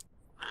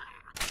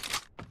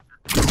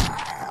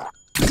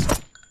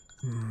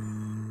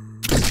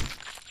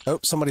 Oh,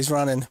 somebody's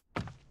running.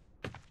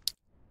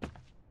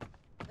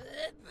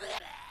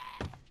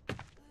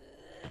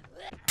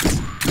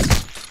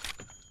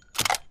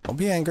 Don't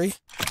be angry.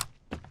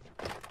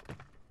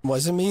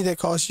 Wasn't me that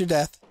caused your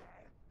death.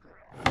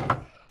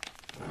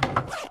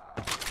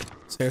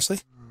 Seriously?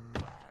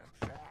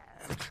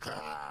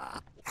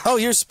 Oh,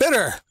 you're a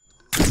spitter!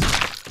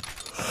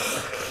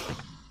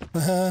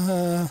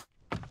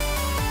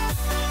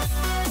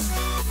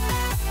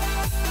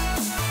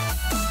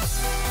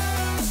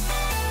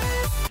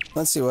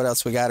 Let's see what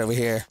else we got over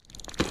here.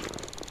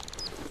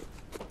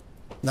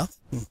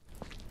 Nothing.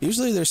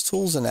 Usually there's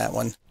tools in that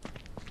one.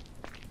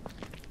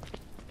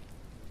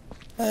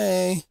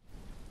 Hey.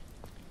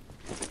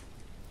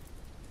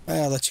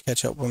 I'll let you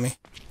catch up with me.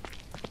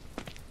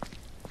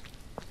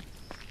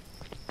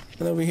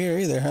 Not over here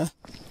either, huh?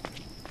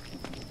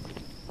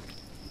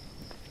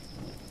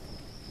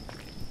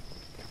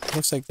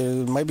 Looks like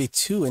there might be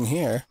two in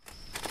here.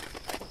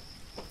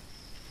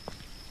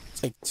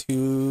 It's like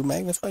two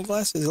magnifying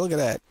glasses. Look at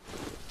that.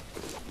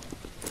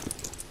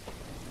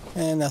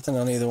 And nothing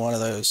on either one of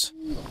those.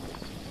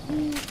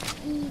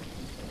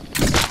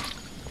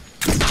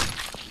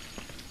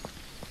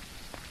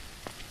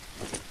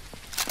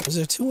 Was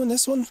there two in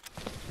this one?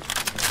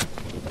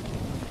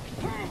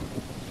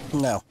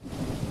 No.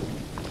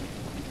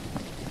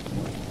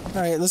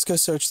 Alright, let's go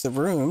search the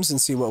rooms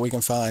and see what we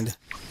can find.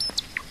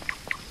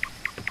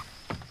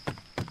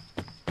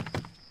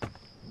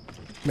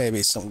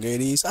 Maybe some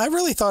goodies. I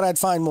really thought I'd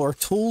find more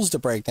tools to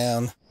break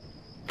down.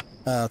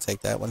 I'll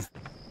take that one.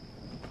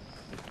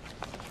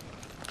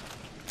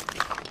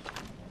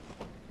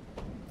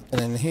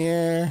 And in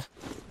here...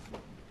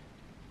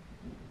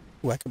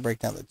 Ooh, I can break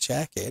down the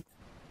jacket.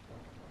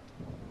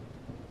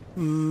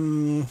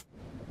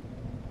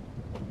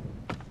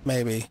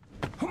 Maybe.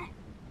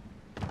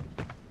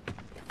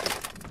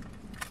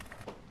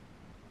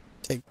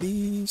 Take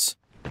these.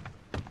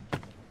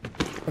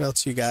 What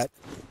else you got?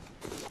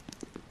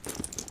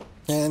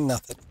 And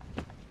nothing.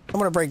 I'm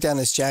gonna break down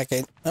this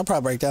jacket. I'll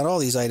probably break down all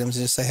these items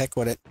and just say heck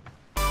with it.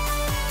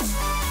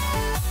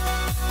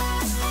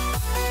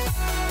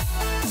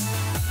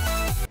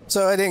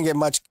 So I didn't get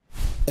much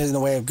in the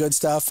way of good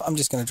stuff. I'm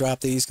just gonna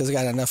drop these because I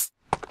got enough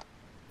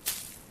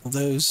of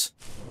those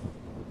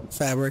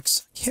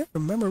fabrics. I can't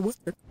remember what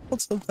they're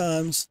called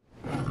sometimes.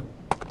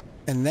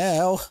 And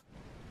now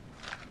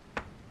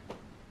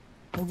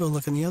we'll go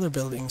look in the other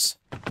buildings.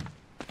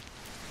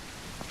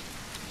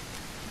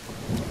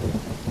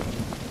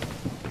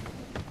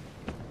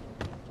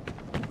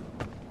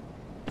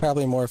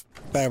 Probably more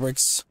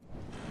fabrics,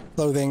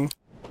 clothing.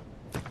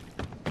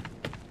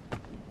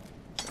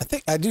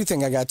 I do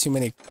think I got too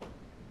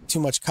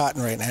much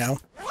cotton right now.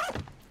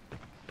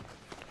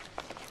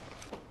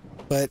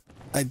 But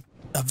I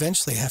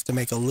eventually have to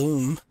make a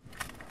loom.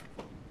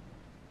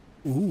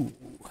 Ooh.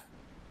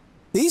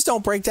 These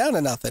don't break down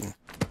to nothing.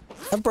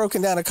 I've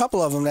broken down a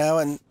couple of them now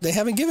and they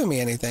haven't given me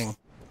anything.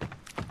 I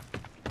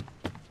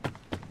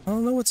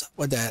don't know what's up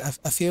with that.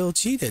 I feel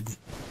cheated.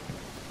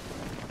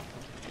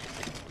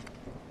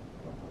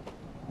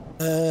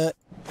 It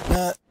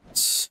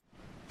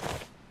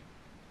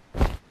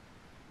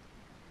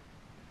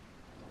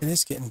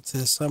is getting to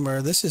the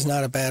summer. This is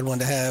not a bad one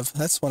to have.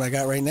 That's one I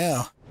got right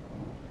now.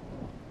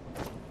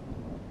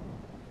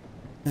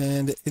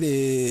 And it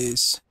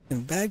is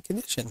in bad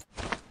condition.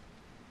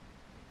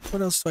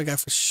 What else do I got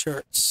for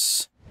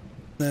shirts?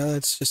 No,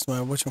 that's just my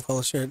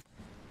whatchamacallit shirt.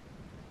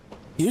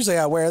 Usually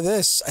I wear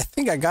this. I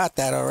think I got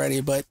that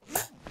already, but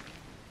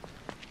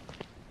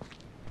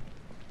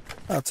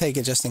I'll take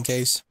it just in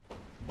case.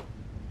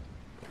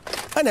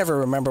 I never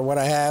remember what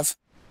I have.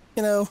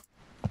 You know,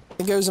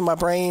 it goes in my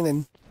brain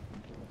and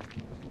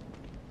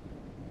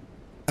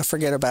I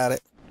forget about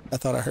it. I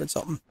thought I heard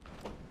something.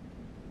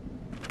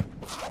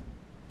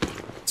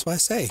 That's why I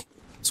say,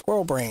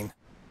 squirrel brain.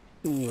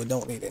 Ooh, I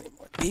don't need any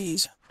more of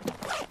these.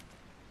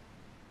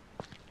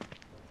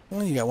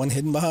 Well, you got one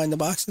hidden behind the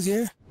boxes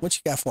here. What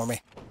you got for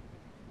me?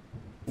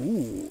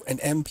 Ooh, an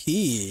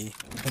MP.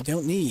 I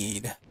don't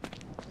need.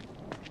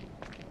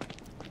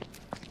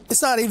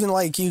 It's not even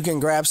like you can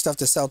grab stuff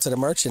to sell to the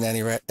merchant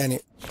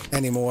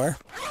anymore,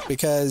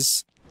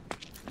 because,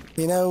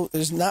 you know,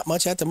 there's not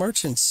much at the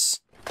merchants.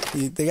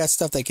 They got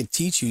stuff they could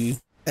teach you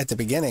at the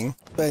beginning,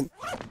 but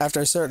after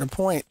a certain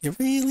point, you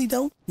really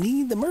don't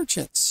need the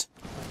merchants.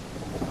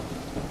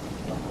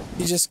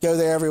 You just go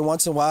there every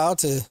once in a while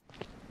to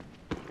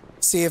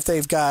see if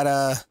they've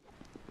got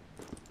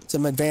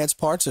some advanced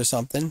parts or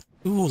something.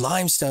 Ooh,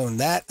 limestone.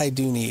 That I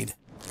do need.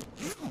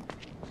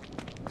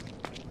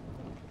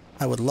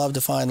 I would love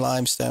to find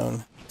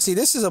limestone. See,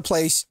 this is a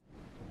place...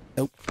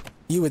 Nope.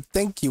 You would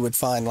think you would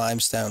find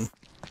limestone.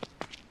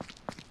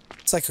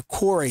 It's like a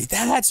quarry.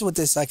 That's what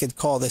this... I could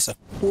call this a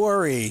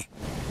quarry.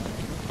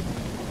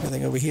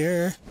 Anything over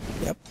here?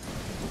 Yep.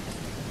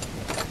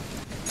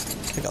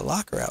 Like a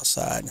locker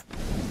outside.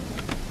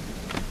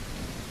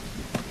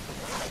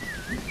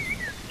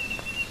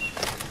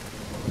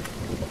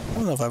 I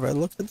don't know if I've ever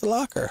looked at the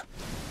locker.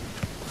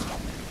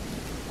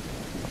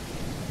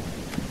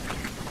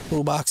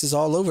 Toolboxes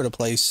all over the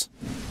place.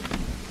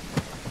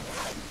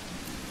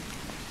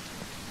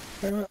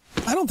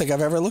 I don't think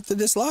I've ever looked at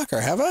this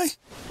locker, have I?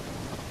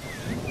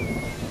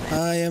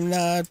 I am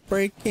not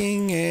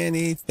breaking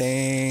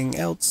anything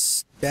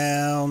else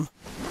down.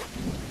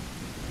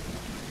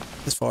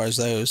 As far as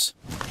those.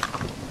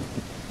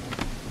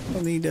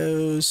 Don't need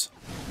those.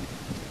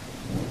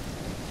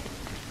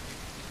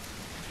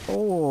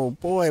 Oh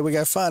boy, we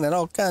got fun and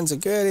all kinds of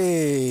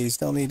goodies.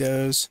 Don't need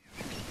those.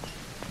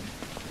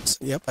 So,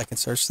 yep, I can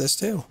search this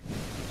too.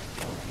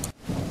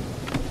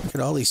 Look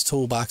at all these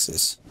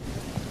toolboxes.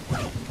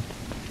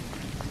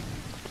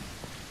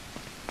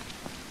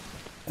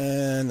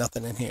 And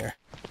nothing in here.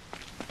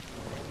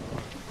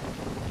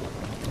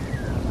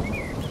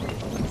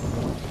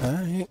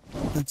 Alright,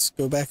 let's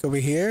go back over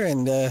here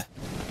and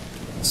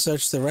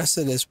search the rest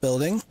of this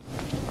building.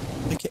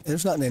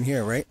 There's nothing in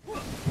here, right?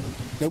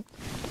 Nope.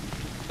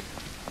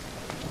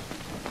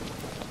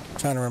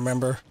 Trying to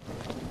remember.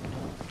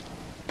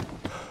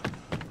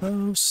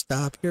 Oh,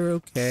 stop, you're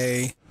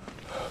okay.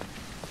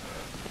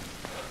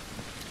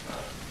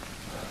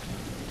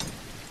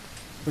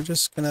 We're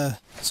just gonna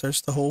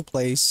search the whole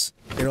place,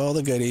 get all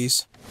the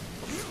goodies,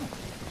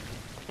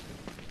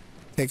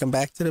 take them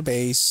back to the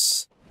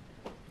base,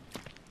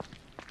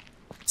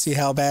 see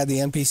how bad the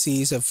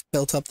NPCs have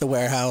built up the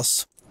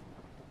warehouse.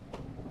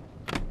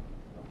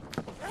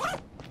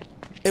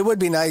 It would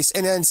be nice.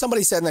 And then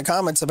somebody said in the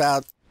comments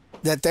about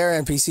that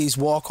their NPCs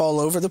walk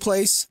all over the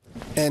place,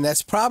 and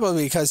that's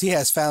probably because he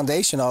has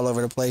foundation all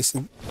over the place.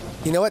 And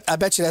you know what? I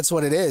bet you that's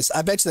what it is.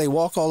 I bet you they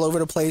walk all over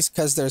the place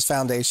because there's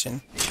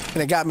foundation.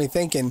 And it got me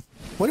thinking,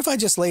 what if I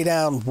just lay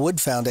down wood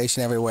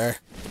foundation everywhere?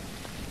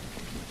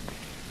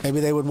 Maybe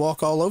they would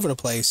walk all over the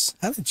place.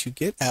 How did you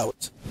get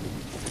out?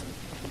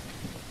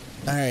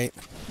 Alright.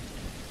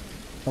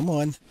 Come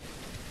on.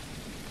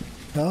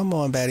 Come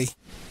on, Betty.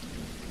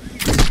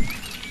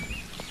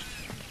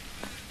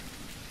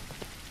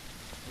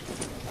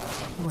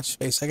 How much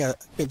space? I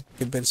got a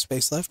good bit of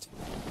space left.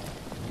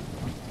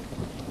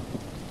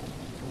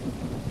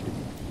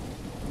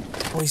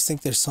 I always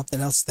think there's something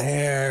else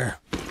there.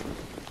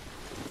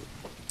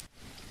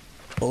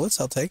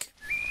 Bullets, I'll take.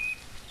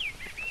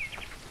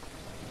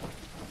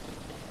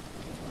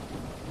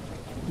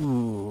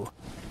 Ooh.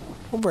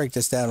 We'll break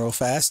this down real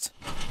fast.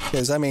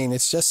 Because, I mean,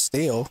 it's just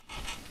steel.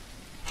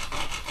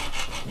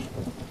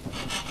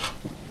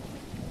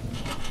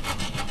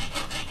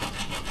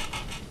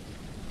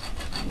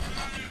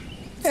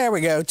 There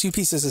we go. 2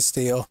 pieces of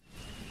steel.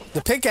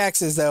 The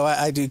pickaxes, though,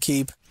 I do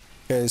keep.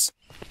 Because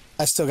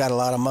I still got a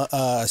lot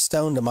of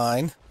stone to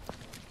mine.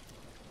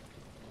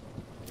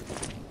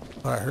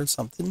 Oh, I heard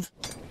something.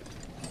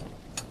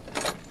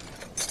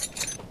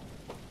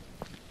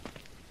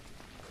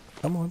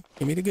 Come on,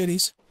 give me the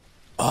goodies.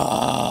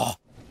 Ah,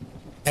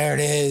 there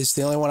it is.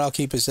 The only one I'll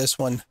keep is this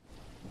one,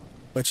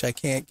 which I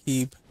can't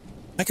keep.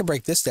 I can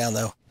break this down,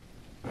 though.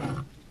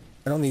 I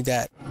don't need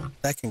that.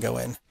 That can go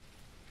in.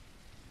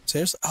 So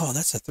there's, oh,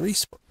 that's a three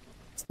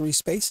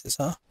spaces,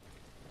 huh?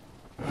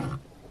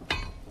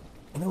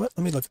 You know what?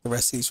 Let me look at the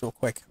rest of these real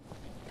quick.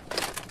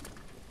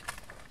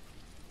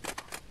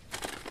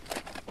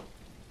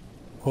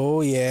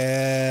 Oh,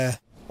 yeah.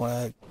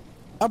 Well,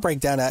 I'll break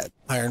down that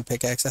iron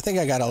pickaxe. I think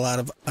I got a lot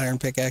of iron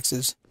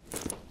pickaxes.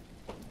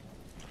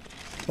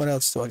 What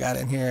else do I got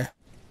in here?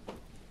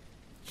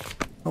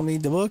 Don't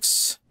need the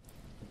books.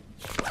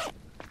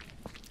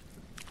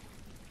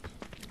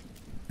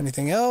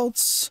 Anything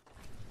else?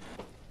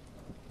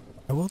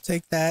 I will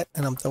take that,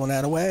 and I'm throwing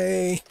that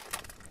away.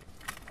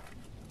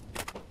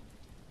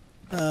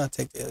 I'll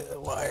take the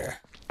wire.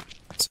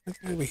 So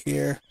over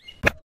here.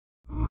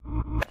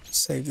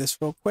 Save this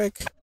real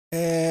quick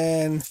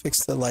and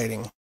fix the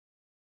lighting.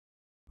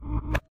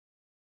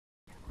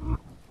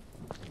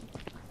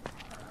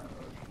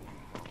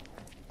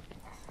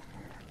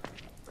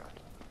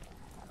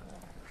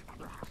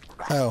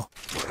 Oh.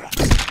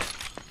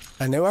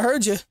 I knew I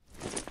heard you.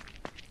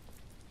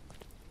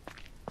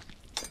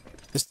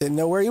 Just didn't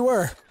know where you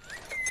were.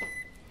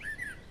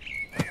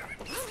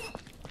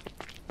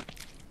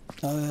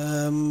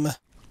 I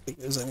think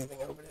there's anything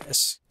over there.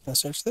 Can I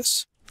search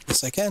this?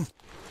 Yes, I can.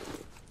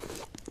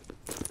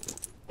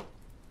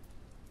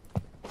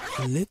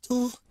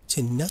 Little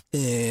to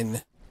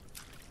nothing.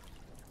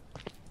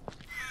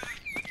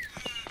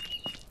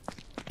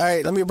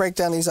 Alright, let me break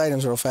down these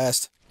items real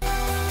fast.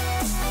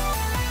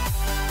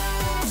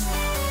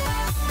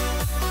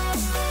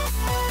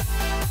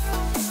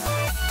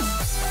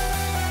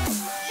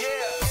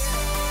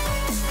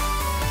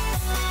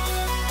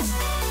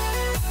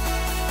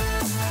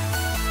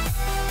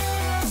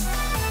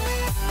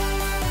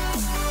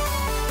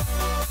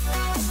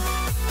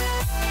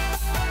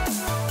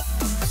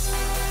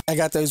 I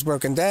got those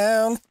broken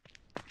down.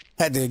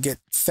 Had to get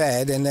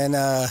fed, and then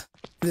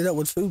ended up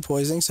with food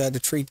poisoning, so I had to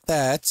treat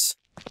that.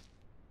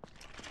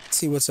 Let's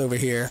see what's over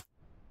here.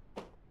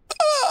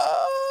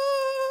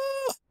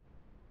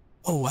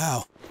 Oh,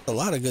 wow. A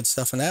lot of good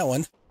stuff in that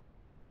one.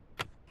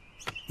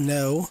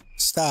 No.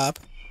 Stop.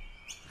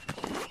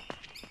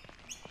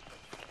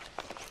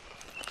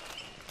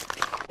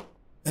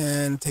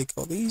 And take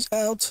all these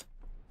out.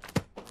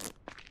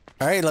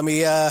 All right, let me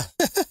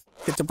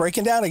get to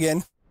breaking down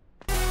again.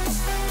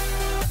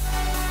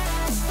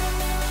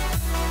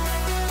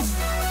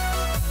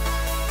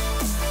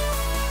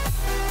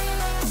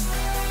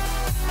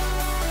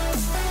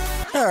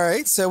 All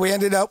right, so we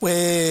ended up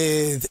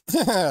with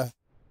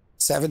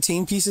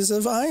 17 pieces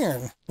of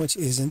iron, which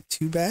isn't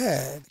too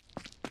bad.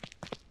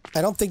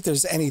 I don't think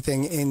there's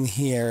anything in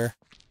here,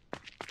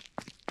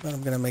 but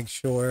I'm going to make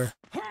sure.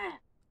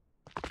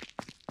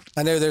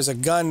 I know there's a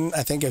gun,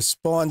 I think it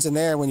spawns in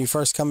there when you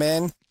first come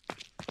in.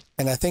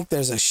 And I think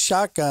there's a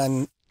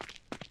shotgun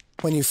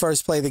when you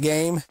first play the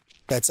game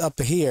that's up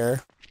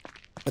here.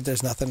 But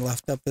there's nothing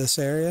left up this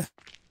area.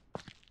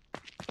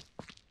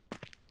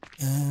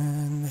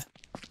 And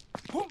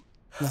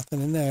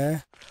nothing in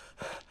there.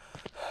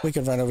 We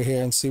can run over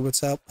here and see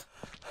what's up.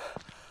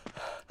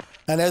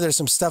 I know there's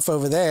some stuff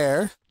over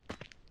there.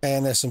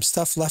 And there's some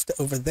stuff left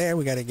over there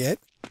we gotta get.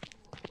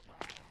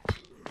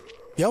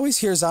 You always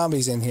hear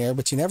zombies in here,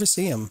 but you never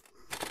see them.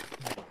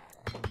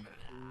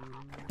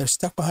 They're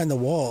stuck behind the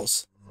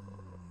walls.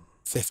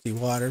 50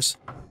 waters.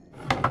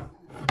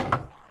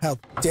 How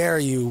dare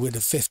you with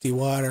the 50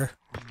 water?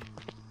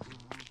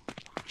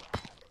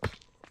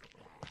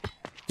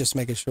 Just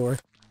making sure.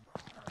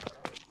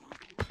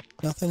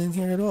 Nothing in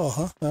here at all,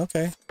 huh?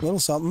 Okay, a little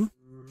something.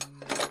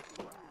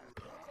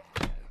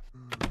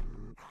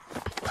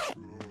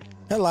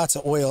 Got lots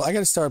of oil. I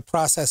gotta start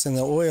processing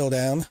the oil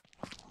down.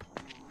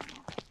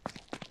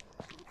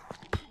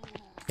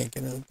 Can't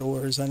get in the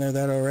doors, I know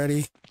that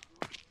already.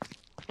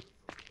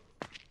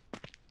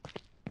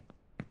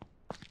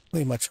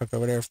 Leave my truck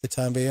over there for the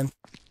time being.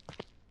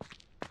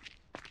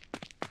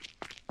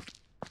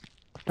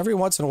 Every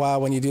once in a while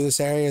when you do this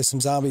area,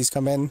 some zombies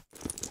come in.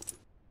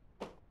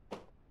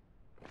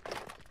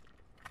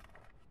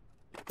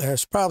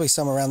 There's probably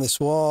some around this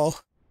wall.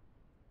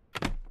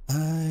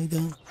 I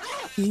don't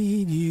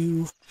need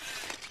you.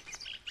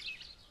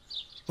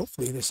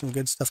 Hopefully there's some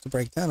good stuff to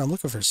break down. I'm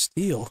looking for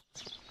steel.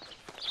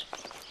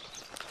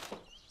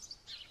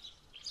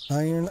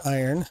 Iron,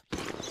 iron.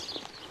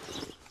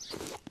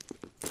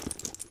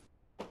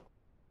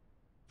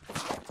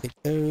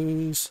 Take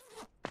those.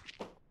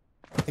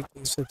 Take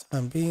these for the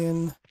time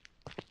being.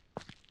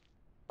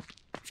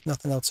 There's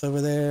nothing else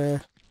over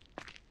there.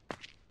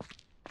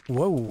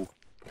 Whoa.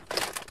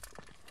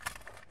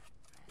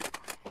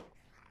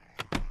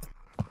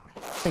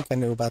 I think I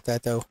knew about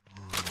that though.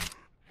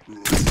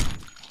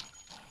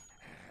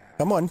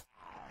 Come on.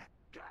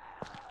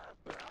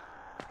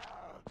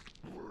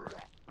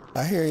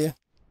 I hear you.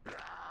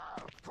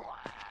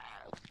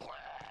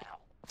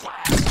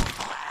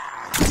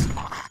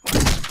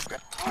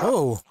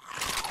 Oh.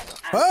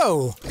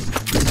 Whoa.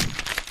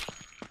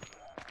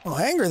 Oh,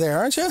 hanger there,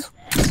 aren't you?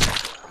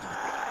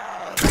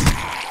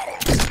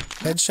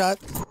 Headshot.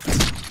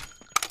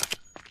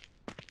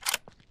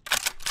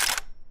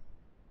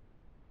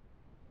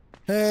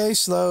 Hey,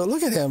 slow.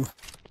 Look at him.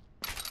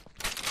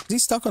 Is he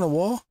stuck on a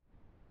wall?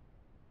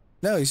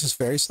 No, he's just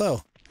very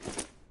slow.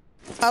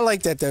 I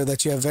like that, though,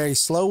 that you have very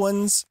slow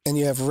ones and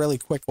you have really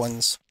quick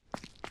ones.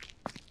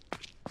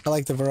 I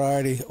like the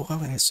variety. Oh, I'm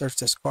going to search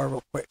this car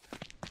real quick.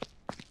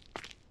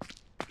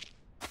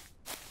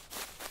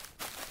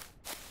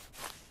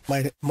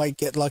 Might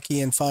get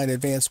lucky and find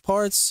advanced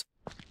parts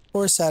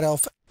or set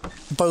off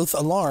both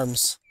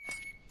alarms.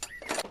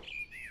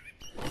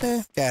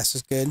 Gas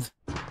is good.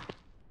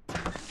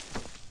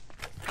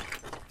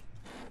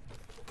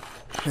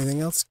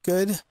 Anything else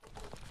good?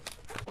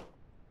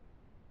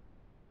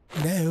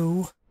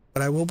 No,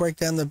 but I will break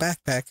down the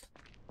backpack.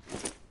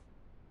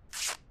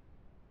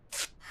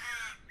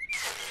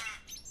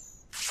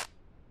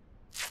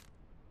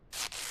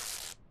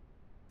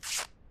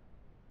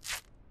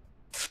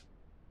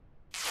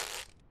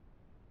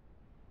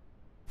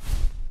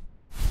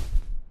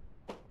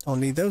 Don't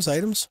need those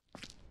items.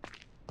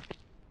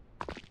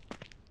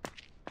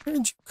 Where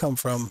did you come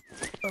from?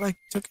 But I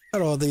took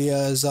out all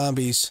the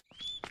zombies.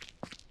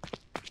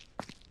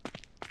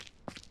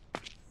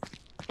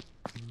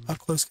 How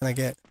close can I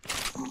get?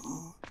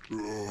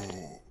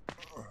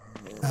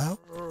 How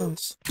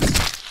close?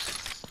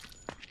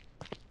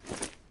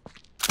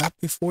 Not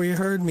before you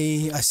heard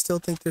me. I still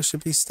think there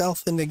should be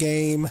stealth in the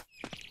game.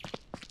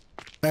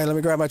 Alright, let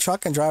me grab my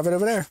truck and drive it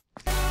over there.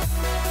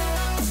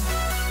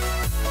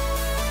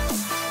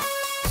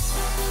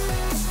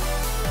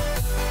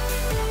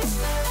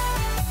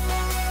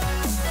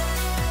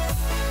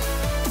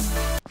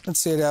 Let's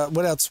see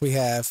what else we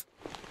have.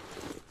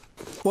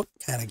 What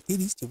kind of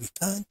goodies do we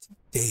find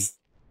today?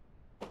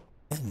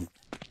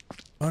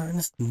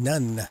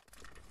 None.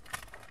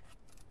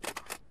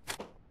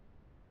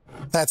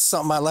 That's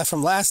something I left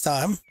from last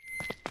time.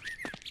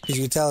 As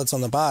you can tell, it's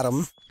on the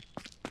bottom.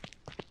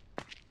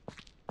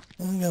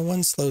 I got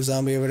one slow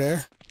zombie over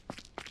there.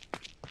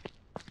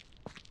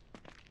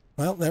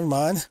 Well, never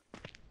mind.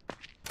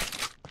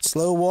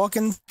 Slow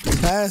walking,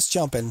 fast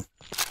jumping.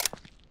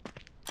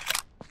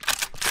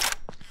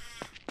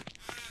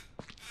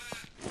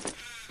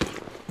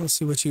 Let's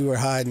see what you were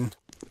hiding.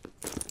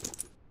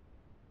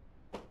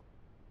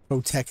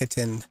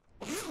 Protectin.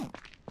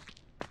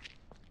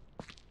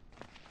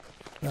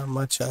 Not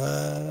much,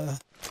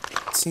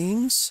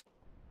 seems.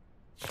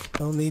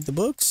 Don't need the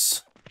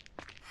books.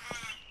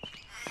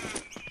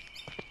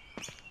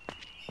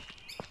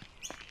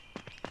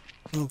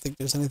 I don't think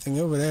there's anything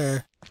over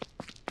there.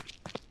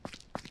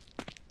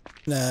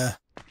 Nah,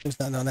 there's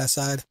nothing on that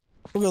side.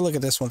 We'll go look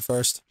at this one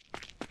first.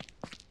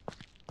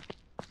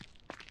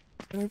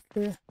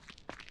 Okay.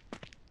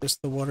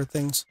 Just the water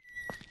things.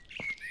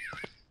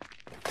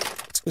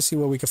 Let's go see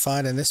what we can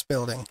find in this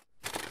building.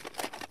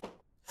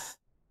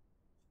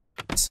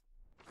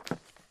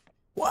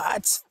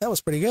 What? That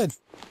was pretty good.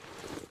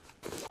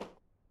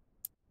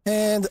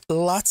 And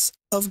lots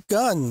of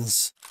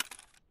guns.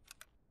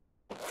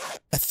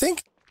 I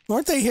think,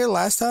 weren't they here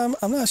last time?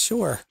 I'm not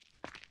sure.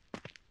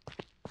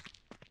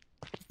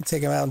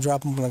 Take them out and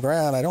drop them on the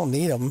ground. I don't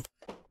need them.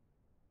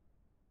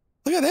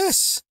 Look at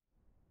this.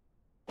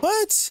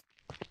 What?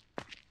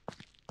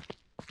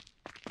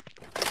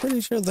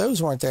 Pretty sure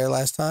those weren't there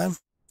last time.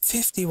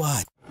 50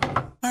 watt.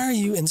 Why are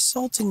you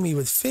insulting me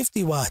with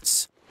 50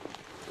 watts?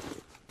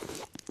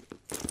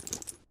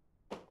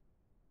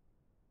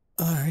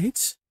 All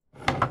right.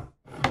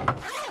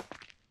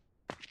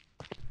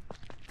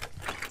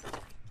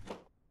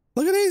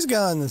 Look at these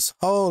guns.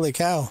 Holy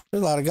cow.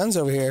 There's a lot of guns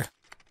over here.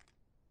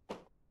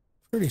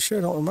 Pretty sure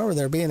I don't remember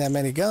there being that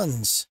many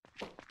guns.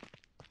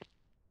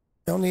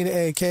 Don't need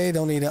an AK,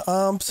 don't need an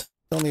UMP,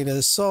 don't need an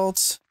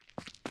assault.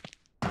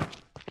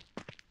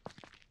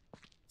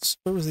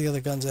 Where was the other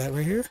guns at?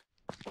 Right here?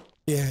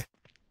 Yeah.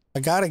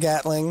 I got a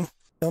Gatling.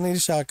 Don't need a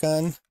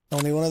shotgun.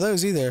 Don't need one of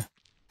those either.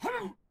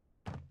 What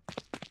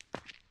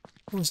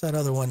was that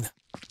other one?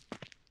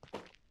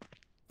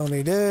 Don't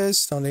need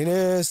this, don't need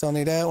this, don't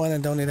need that one,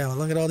 and don't need that one.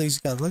 Look at all these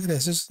guns. Look at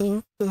this. This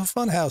is a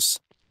fun house.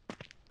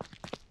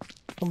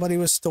 Somebody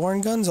was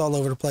storing guns all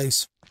over the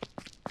place.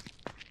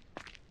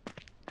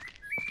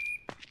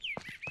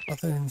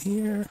 Nothing in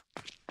here.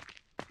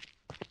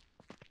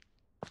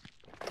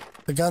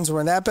 The guns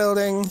were in that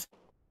building.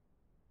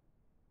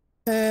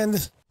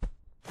 And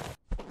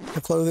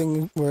the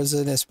clothing was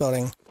in this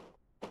building.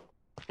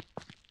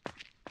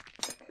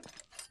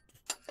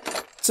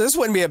 So this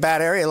wouldn't be a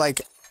bad area.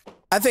 Like,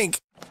 I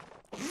think,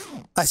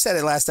 I said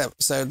it last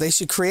episode, they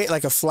should create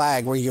like a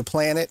flag where you can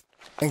plant it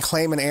and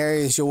claim an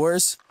area as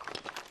yours.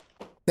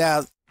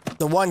 Now,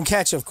 the one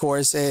catch, of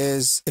course,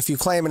 is if you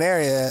claim an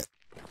area,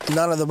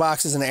 none of the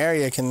boxes in the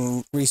area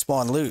can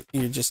respawn loot.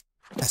 You're just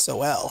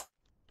SOL.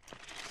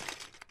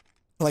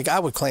 Like, I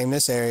would claim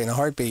this area in a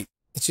heartbeat.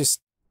 It's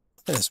just,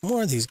 there's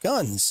more of these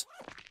guns.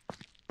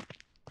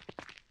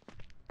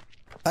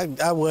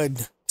 I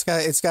would.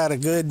 It's got a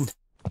good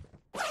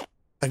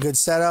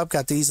setup.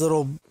 Got these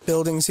little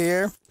buildings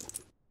here.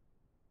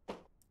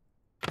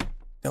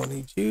 Don't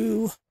need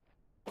you.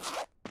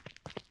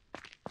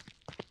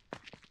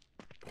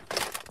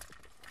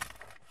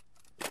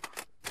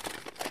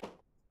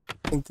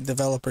 I think the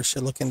developer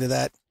should look into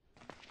that.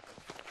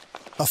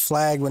 A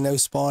flag with no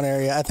spawn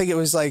area. I think it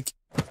was like,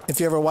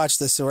 if you ever watched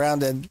the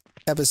Surrounded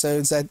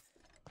episodes,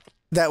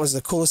 that was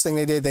the coolest thing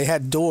they did. They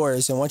had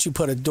doors, and once you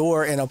put a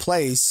door in a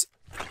place,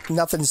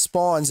 nothing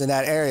spawns in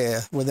that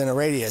area within a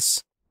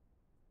radius.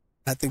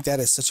 I think that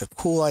is such a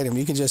cool item.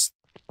 You can just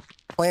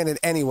plant it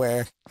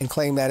anywhere and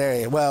claim that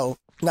area. Well,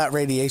 not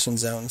radiation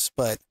zones,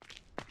 but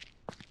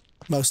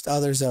most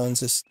other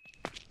zones, is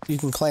you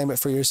can claim it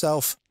for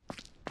yourself.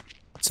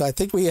 So I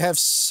think we have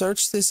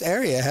searched this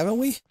area, haven't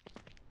we?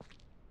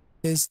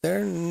 Is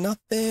there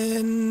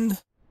nothing?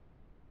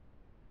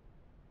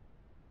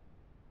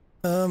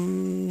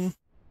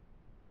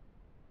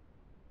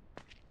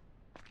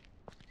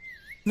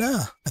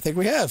 No, I think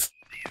we have.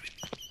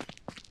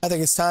 I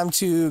think it's time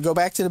to go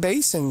back to the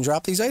base and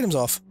drop these items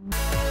off.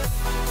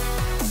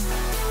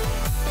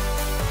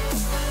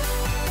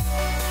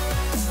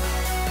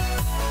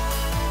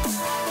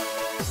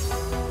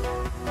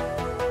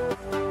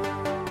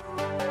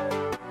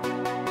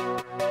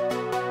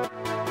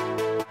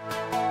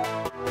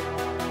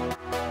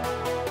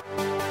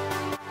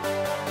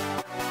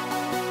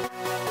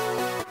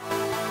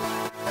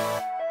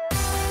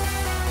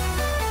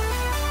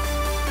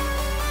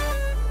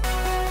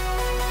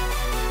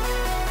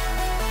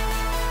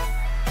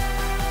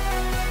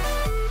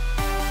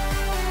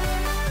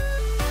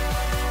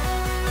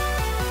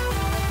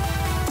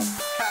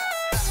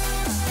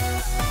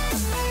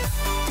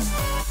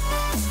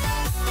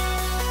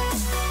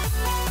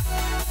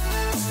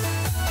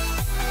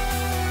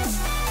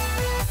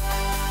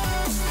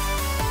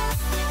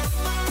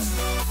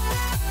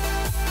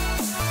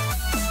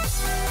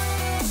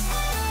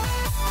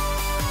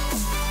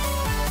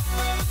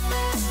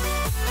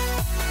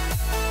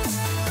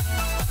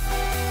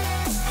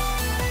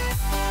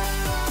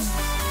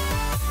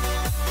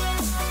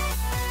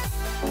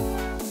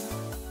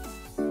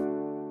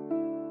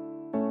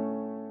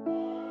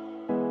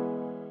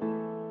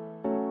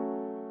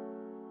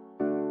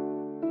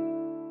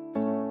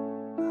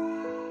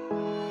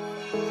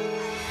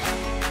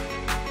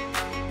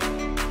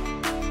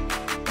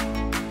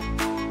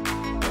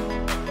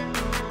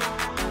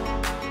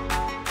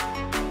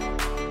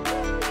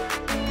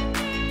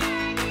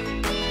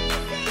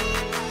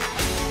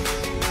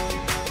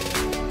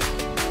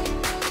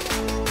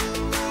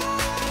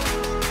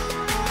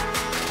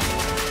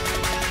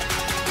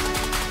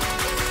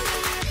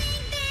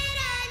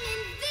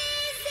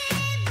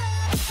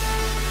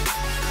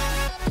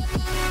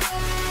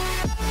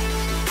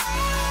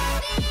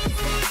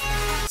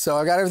 So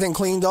I got everything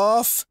cleaned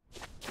off.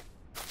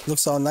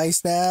 Looks all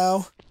nice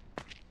now.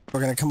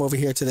 We're going to come over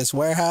here to this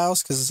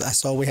warehouse because I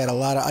saw we had a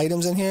lot of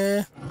items in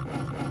here.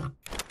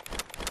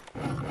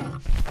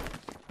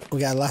 We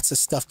got lots of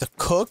stuff to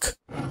cook.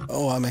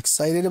 Oh, I'm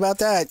excited about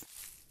that.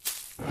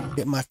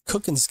 Get my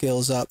cooking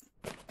skills up.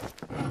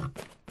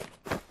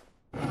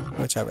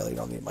 Which I really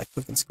don't need my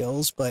cooking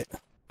skills, but...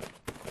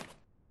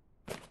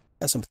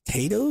 Got some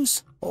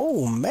potatoes?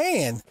 Oh,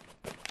 man.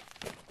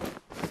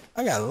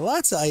 I got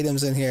lots of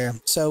items in here.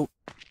 So...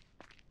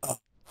 Oh.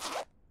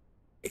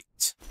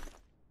 Wait.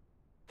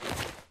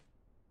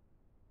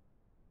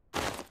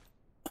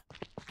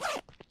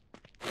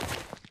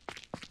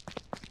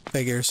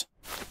 Figures.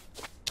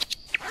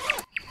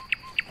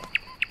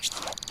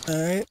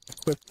 Alright,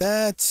 equip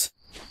that.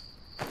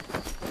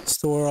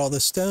 Store all the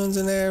stones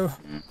in there.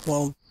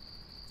 Won't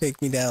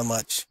take me down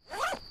much.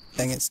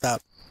 Dang it,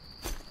 stop.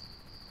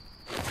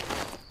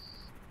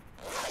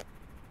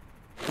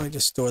 Let me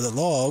just store the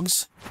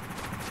logs.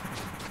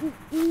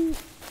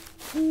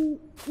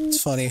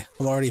 It's funny,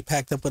 I'm already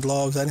packed up with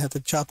logs. I didn't have to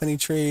chop any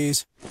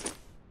trees.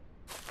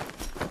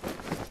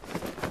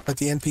 Let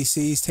the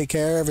NPCs take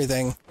care of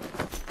everything.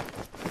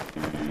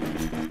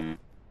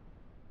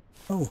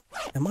 Oh,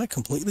 am I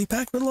completely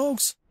packed with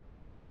logs?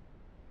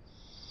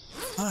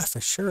 I for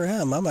sure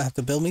am. I'm gonna have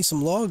to build me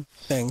some log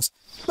things.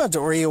 I'm gonna have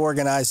to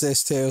reorganize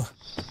this too.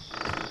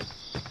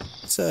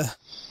 It's a...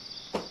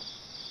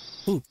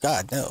 Oh,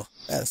 God, no.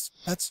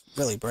 That's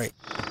really bright.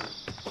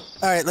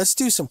 Alright, let's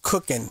do some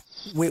cooking.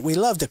 We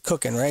love the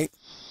cooking, right?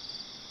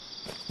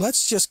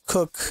 Let's just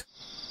cook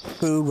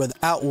food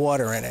without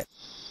water in it.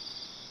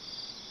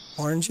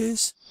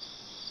 Oranges?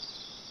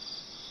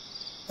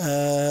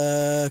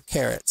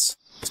 Carrots.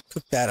 Let's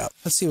cook that up.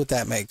 Let's see what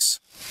that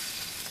makes.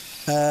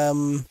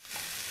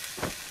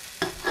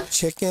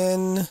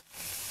 Chicken.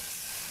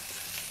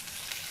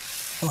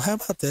 Oh, how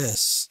about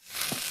this?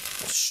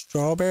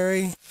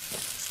 Strawberry,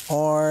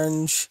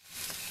 orange.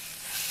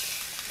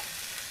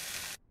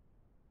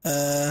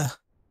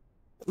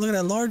 Look at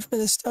that large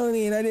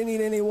minestrone and I didn't eat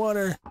any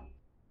water.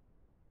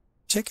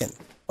 Chicken.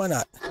 Why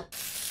not?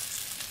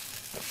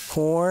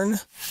 Corn,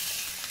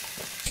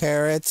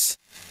 carrots,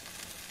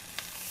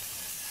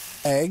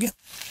 egg,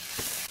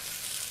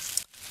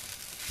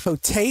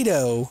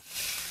 potato,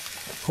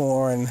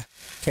 corn,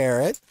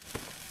 carrot,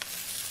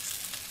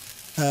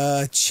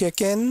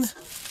 chicken,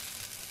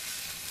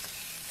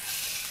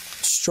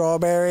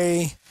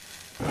 strawberry,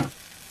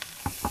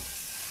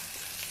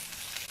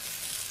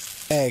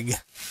 egg.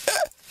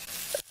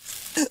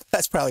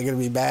 That's probably going to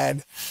be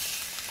bad.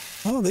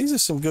 Oh, these are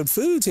some good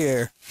foods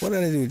here. What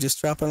did I do? Just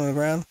drop it on the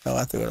ground? Oh,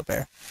 I threw it up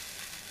there.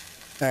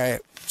 All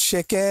right.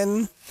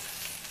 Chicken,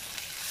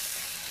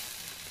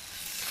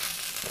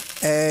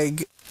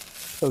 egg,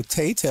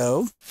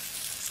 potato.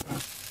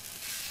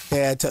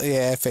 Yeah,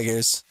 it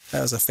figures.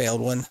 That was a failed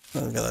one.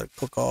 I'm going to let it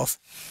cook off.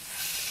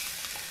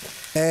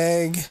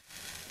 Egg,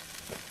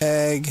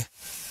 egg,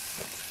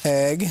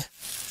 egg,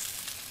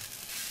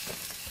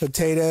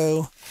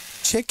 potato,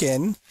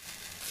 chicken.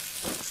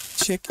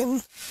 Chicken?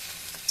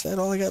 Is that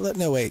all I got left?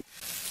 No, wait.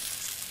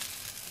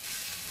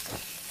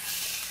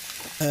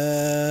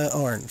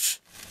 Orange.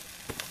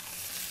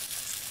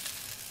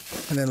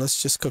 And then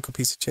let's just cook a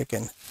piece of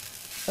chicken.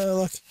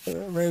 Oh, look.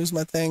 Rose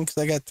my thing because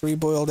I got 3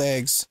 boiled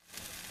eggs.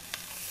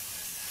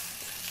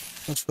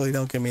 Which really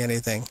don't give me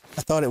anything.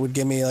 I thought it would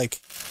give me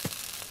like...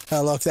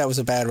 Oh, look. That was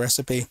a bad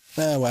recipe.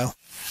 Oh, well.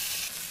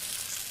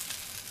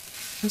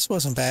 This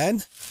wasn't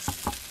bad.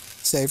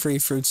 Savory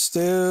fruit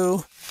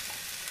stew.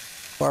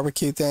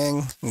 Barbecue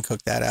thing. And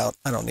cook that out.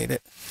 I don't need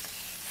it.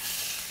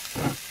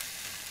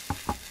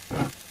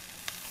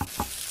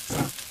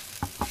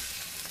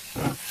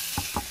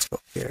 Let's go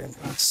up here and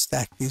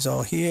stack these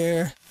all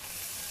here.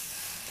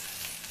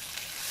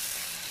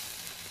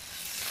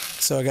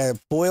 So I got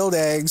boiled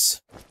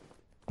eggs.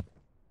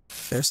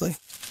 Seriously?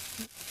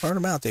 Burn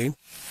them out, dude.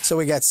 So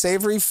we got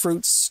savory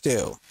fruit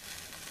stew.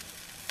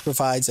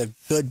 Provides a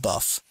good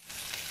buff.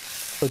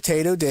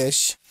 Potato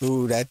dish.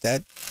 Ooh, that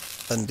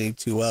doesn't do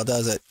too well,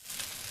 does it?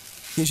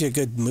 Gives you a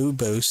good mood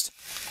boost.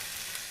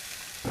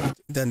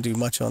 Doesn't do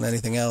much on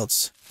anything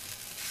else.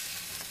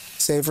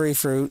 Savory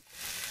fruit.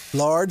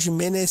 Large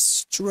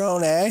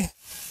minestrone.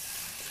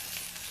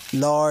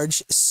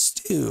 Large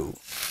stew.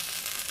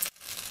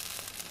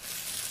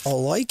 I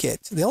like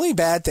it. The only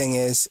bad thing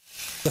is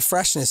the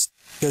freshness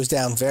goes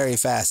down very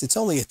fast. It's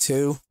only a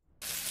 2.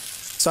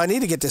 So I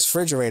need to get this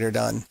refrigerator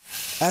done.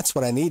 That's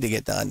what I need to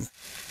get done.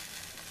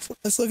 So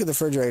let's look at the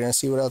refrigerator and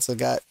see what else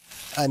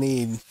I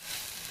need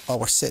while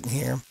we're sitting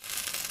here.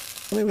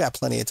 I mean, we got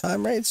plenty of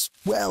time, right? It's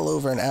well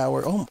over an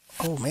hour.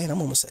 Oh man, I'm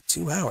almost at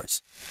 2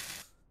 hours.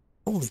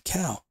 Holy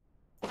cow.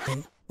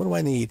 Okay, what do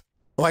I need?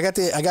 Oh, I got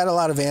a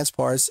lot of advanced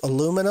parts.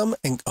 Aluminum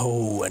and,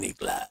 oh, I need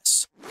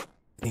glass.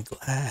 I need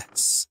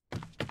glass.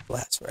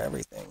 Glass for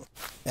everything.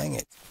 Dang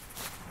it.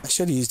 I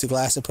should have used the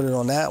glass and put it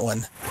on that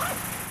one.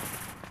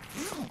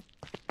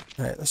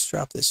 All right, let's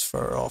drop this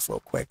fur off real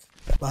quick.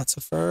 Got lots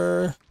of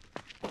fur.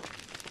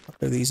 I'll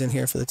throw these in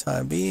here for the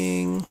time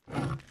being.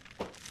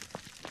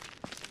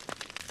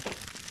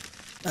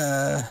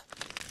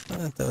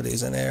 I'll throw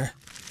these in there.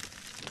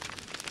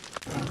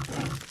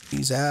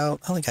 These out.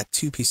 I only got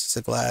 2 pieces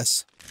of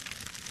glass.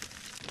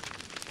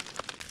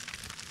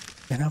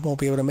 And I won't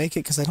be able to make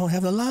it because I don't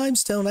have the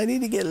limestone. I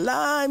need to get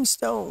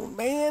limestone,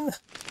 man.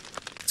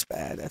 That's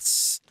bad.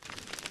 That's...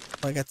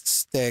 I got the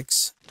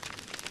sticks.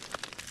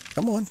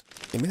 Come on.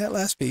 Give me that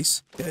last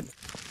piece. Good.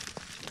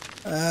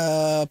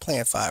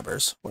 Plant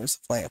fibers. Where's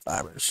the plant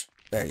fibers?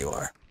 There you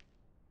are.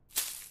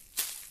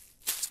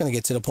 It's gonna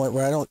get to the point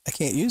where I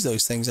can't use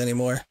those things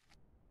anymore.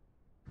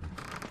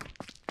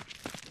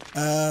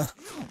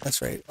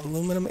 That's right.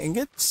 Aluminum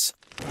ingots.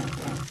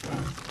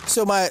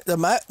 So my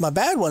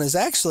bad one is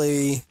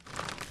actually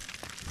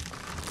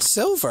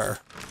silver,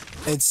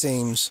 it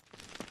seems.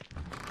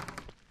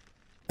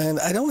 And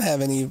I don't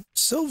have any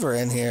silver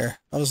in here.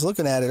 I was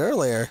looking at it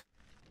earlier.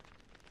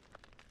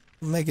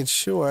 I'm making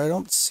sure I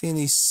don't see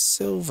any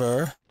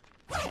silver.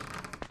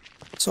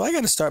 So I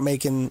got to start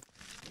making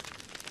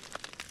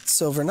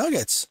silver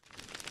nuggets.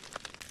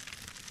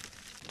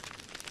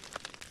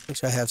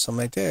 Which I have some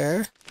right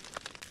there.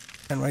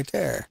 And right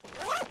there.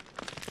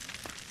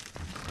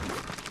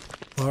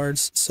 Large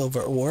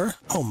silver ore.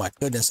 Oh my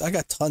goodness, I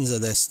got tons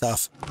of this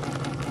stuff.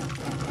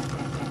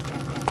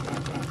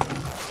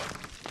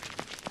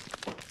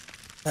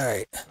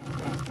 Alright.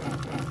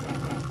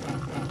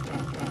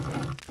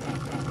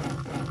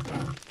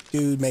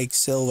 Dude makes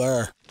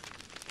silver.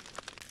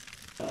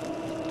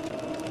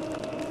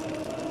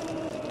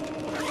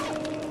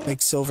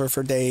 Make silver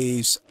for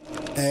days.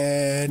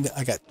 And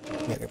I got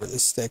whatever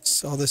this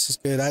sticks. Oh, this is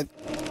good.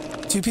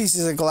 2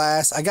 pieces of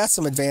glass. I got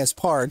some advanced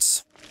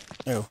parts.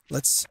 Oh,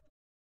 let's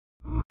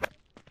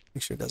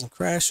make sure it doesn't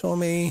crash on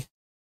me.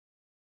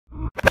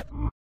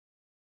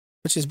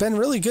 Which has been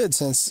really good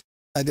since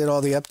I did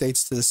all the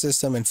updates to the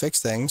system and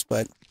fixed things,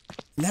 but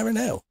you never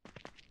know.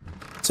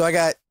 So I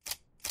got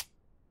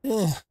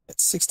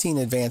 16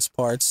 advanced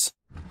parts.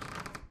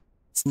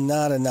 It's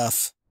not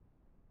enough.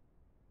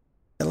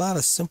 A lot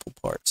of simple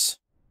parts.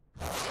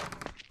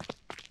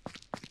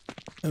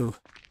 Oh,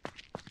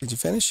 did you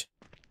finish?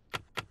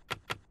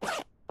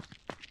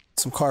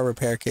 Some car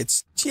repair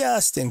kits,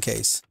 just in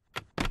case.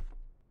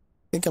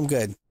 Think I'm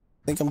good.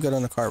 Think I'm good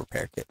on the car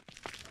repair kit.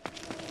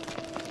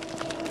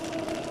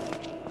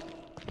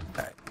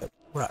 Alright,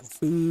 rotten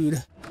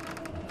food.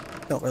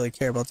 Don't really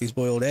care about these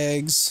boiled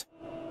eggs.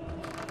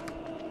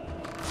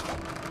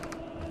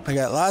 I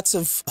got lots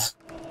of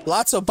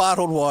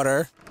bottled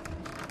water.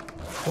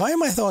 Why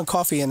am I throwing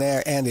coffee in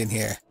there and in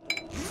here?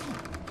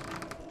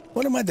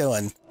 What am I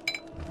doing?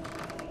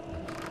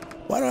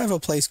 Why do I have a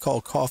place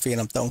called coffee and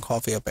I'm throwing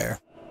coffee up there?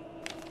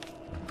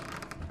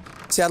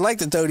 See, I'd like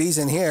to throw these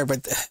in here,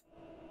 but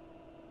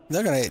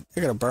they're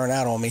gonna burn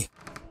out on me.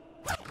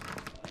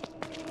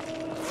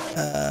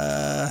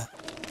 I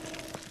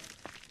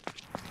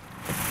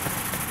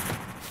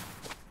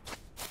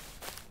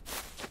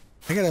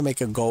gotta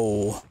make a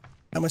goal.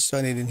 How much do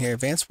I need in here?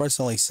 Advanced parts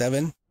only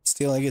 7.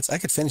 Steel ingots. I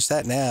could finish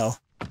that now.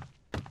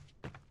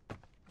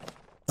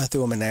 I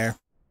threw them in there.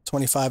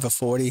 25 of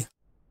 40.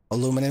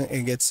 Aluminum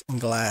ingots and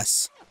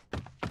glass.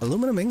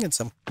 Aluminum ingots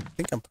I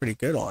think I'm pretty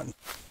good on.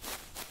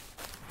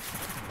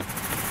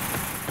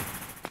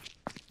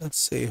 Let's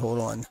see, hold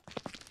on.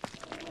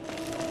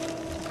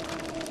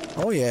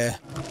 Oh yeah,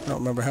 I don't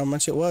remember how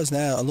much it was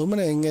now.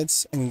 Aluminum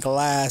ingots and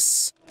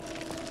glass.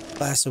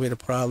 Glass will be the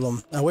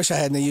problem. I wish I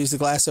hadn't used the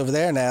glass over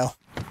there now.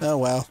 Oh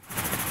well.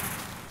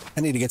 I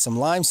need to get some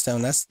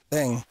limestone, that's the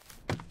thing.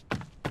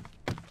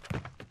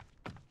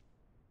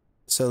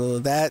 So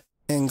that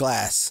and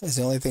glass is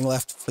the only thing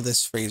left for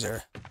this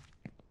freezer.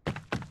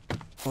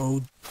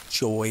 Oh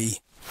joy.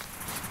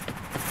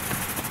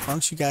 Why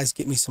don't you guys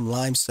get me some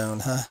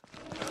limestone, huh?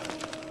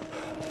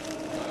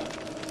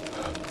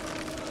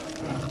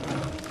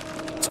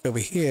 Over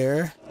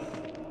here,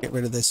 get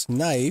rid of this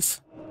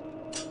knife,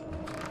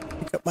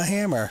 pick up my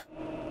hammer.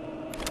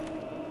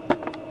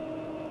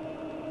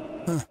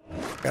 Huh,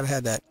 gotta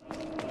have that.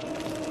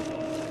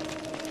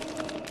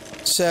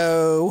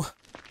 So,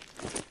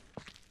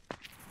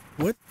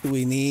 what do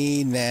we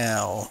need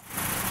now?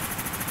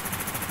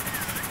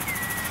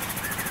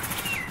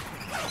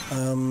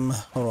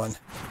 Hold on.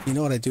 You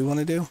know what I do want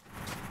to do?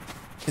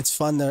 It's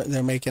fun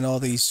they're making all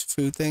these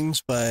food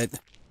things, but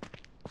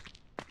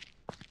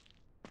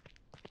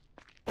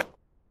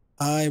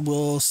I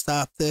will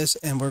stop this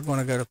and we're going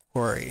to go to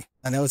quarry.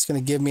 I know it's going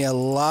to give me a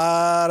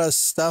lot of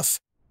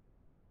stuff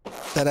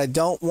that I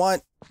don't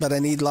want, but I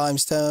need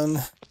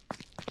limestone.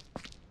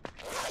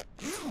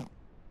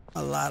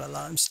 A lot of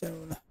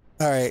limestone.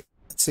 All right,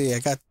 let's see. I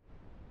got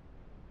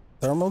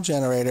thermal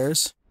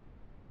generators.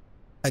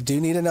 I do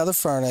need another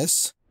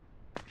furnace.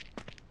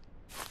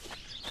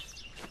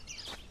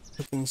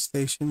 Cooking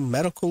station,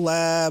 medical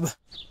lab,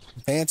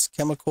 advanced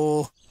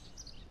chemical,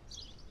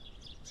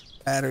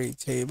 battery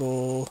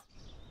table.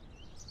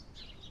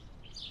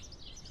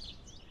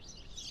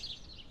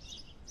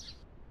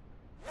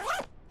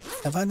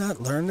 Have I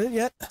not learned it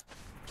yet?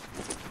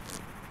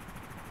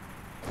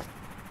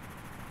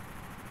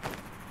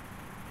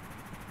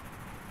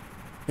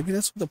 Maybe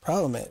that's what the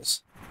problem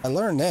is. I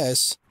learned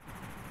this.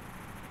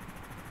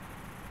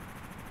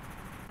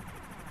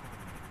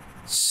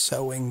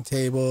 Sewing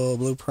table,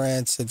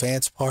 blueprints,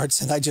 advanced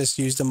parts, and I just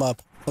used them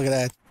up. Look at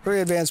that. 3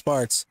 advanced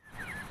parts.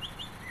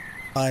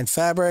 Fine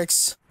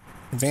fabrics,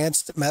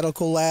 advanced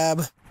medical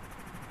lab,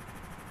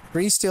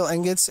 3 steel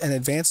ingots, and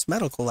advanced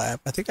medical lab.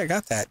 I think I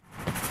got that.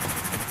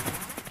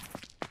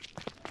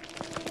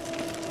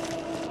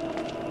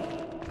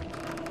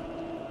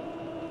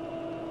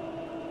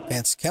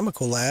 Advanced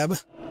chemical lab.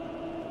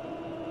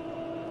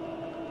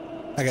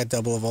 I got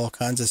double of all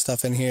kinds of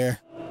stuff in here.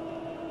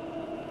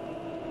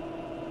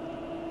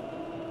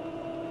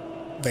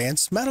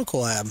 Advanced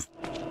medical lab.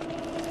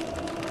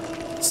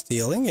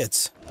 Steel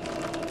ingots.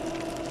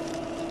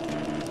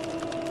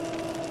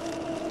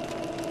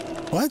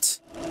 What?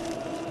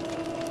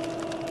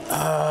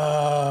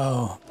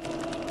 Oh.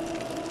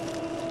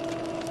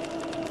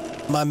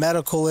 My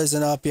medical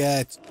isn't up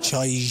yet.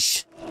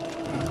 Josh.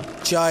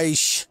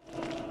 Josh.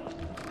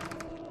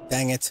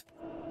 Dang it.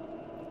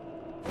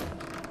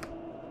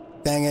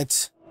 Dang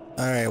it.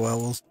 Alright, well,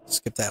 we'll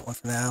skip that one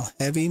for now.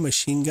 Heavy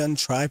machine gun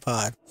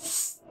tripod.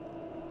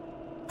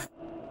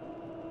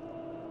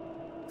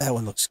 That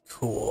one looks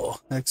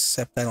cool.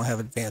 Except I don't have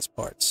advanced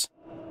parts.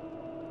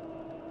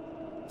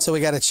 So we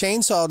got a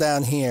chainsaw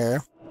down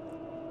here.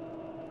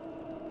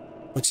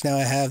 Which now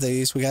I have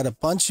these. We got a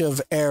bunch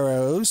of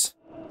arrows.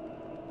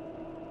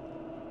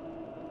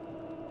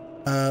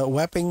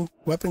 Weapon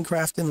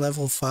crafting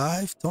level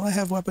 5. Don't I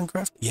have weapon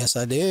craft? Yes,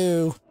 I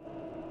do.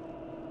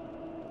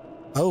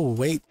 Oh,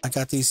 wait. I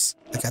got these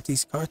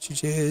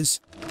cartridges.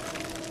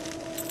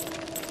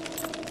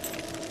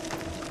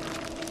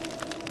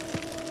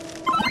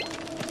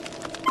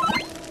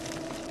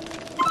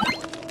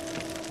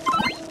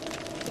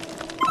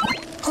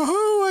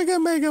 Oh, I got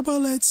mega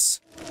bullets.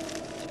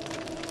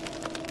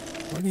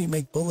 Where do you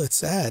make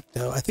bullets at?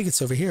 No, I think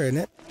it's over here, isn't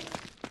it?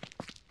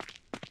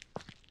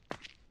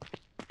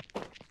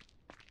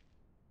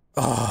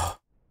 Oh,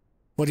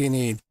 what do you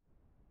need?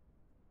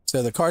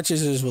 So the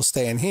cartridges will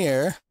stay in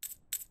here.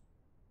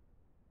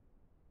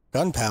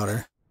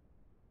 Gunpowder.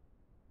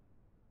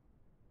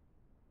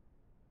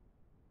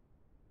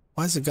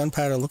 Why does the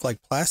gunpowder look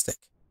like plastic?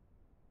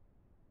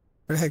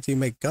 Where the heck do you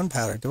make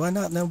gunpowder? Do I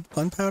not know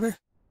gunpowder?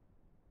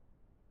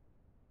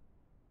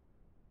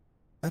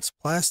 That's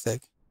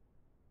plastic.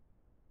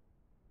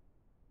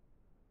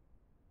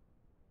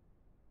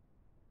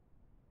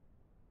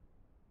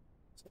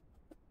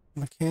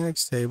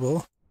 Mechanics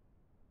table.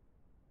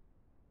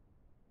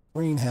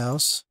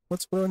 Greenhouse.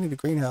 What do I need a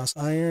greenhouse?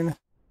 Iron.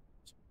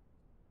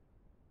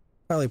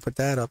 Probably put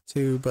that up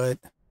too, but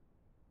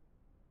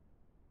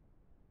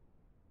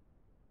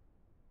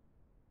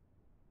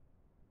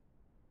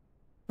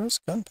where's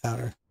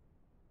gunpowder?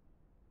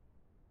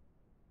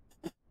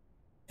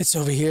 It's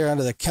over here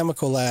under the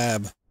chemical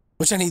lab,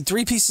 which I need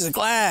 3 pieces of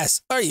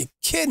glass. Are you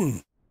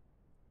kidding?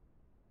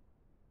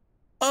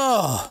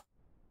 Oh.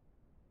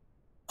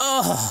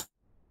 Oh.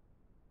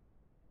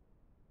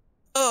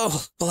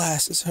 Oh,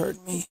 glass is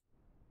hurting me.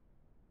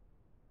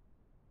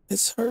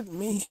 It's hurting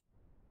me.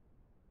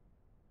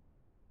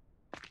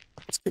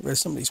 Let's get rid of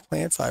some of these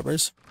plant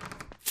fibers.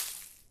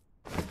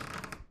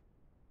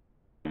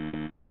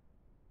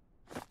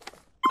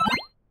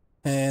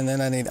 And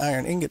then I need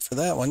iron ingot for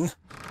that one.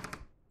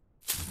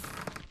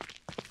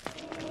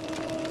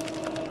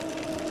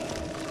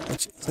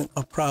 Which isn't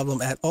a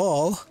problem at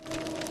all.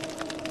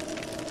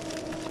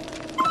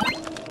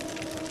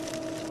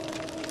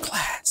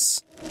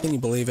 Glass. Can you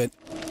believe it?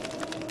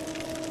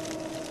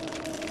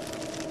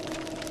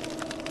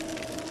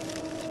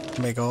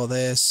 Make all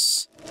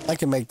this. I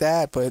can make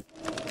that, but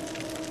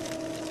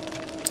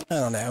I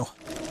don't know.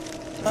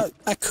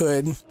 I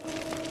could.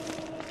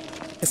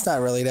 It's not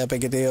really that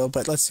big a deal,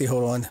 but let's see.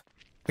 Hold on.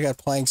 I got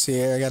planks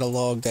here. I got a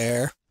log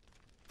there.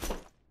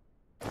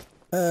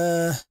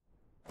 I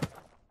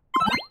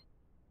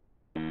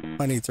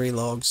need 3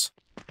 logs.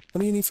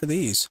 What do you need for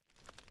these?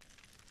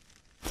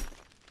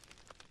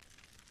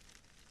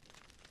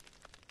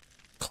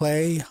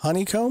 Clay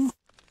honeycomb?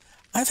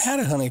 I've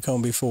had a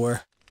honeycomb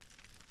before.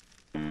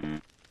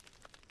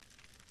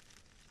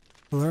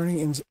 Learning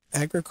in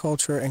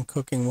agriculture and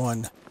cooking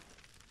 1.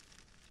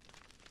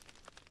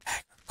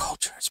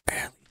 Agriculture is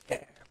barely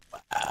there.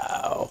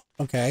 Wow.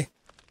 Okay.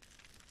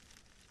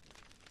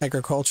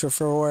 Agriculture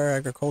 4,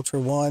 agriculture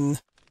 1.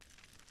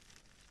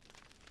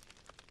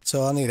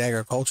 So I'll need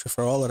agriculture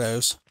for all of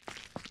those.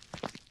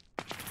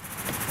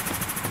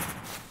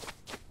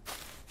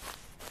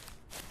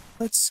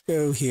 Let's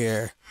go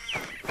here.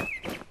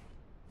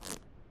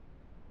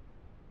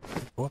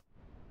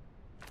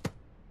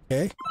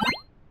 Okay.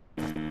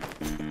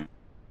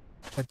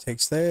 That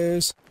takes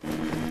those.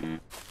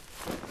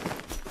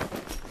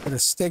 Put the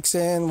sticks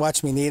in.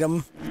 Watch me need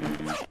them.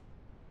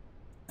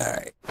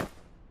 Alright.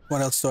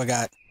 What else do I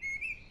got?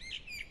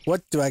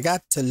 What do I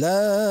got to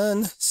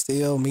learn?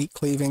 Steel, meat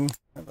cleaving.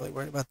 Not really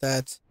worried about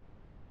that.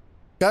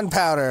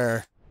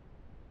 Gunpowder.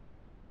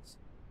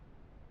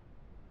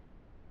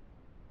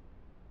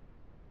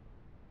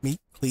 Meat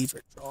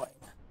cleaver drawing.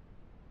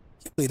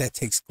 Can't believe that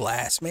takes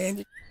glass, man.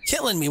 You're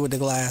killing me with the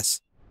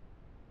glass.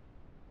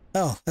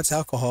 Oh, that's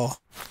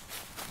alcohol.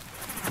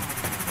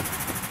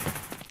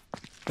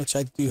 which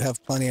I do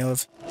have plenty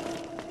of.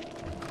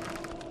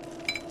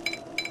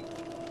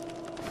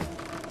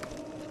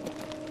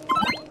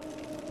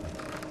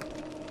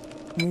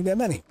 Need that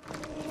many.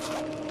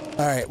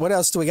 All right, what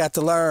else do we got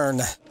to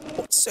learn?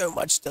 So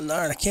much to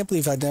learn. I can't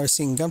believe I've never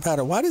seen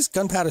gunpowder. Why does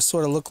gunpowder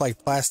sort of look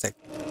like plastic?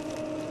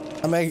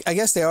 I mean, I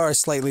guess they are a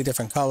slightly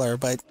different color,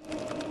 but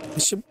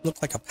it should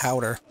look like a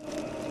powder.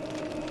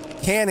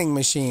 Canning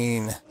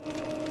machine.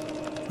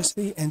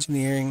 Electricity,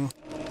 engineering,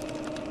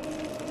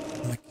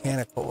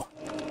 mechanical.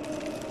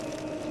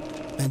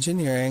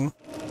 Engineering,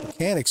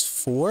 mechanics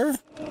 4?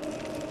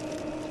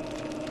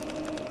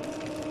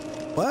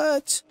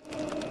 What?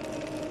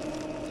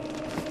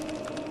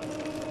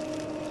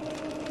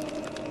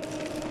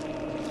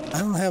 I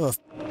don't have a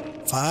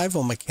 5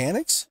 on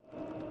mechanics?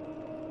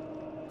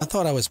 I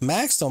thought I was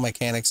maxed on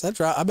mechanics.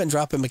 I've been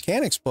dropping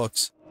mechanics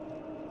books.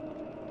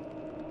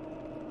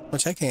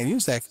 Which I can't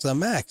use that because I'm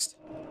maxed.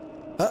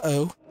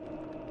 Uh-oh.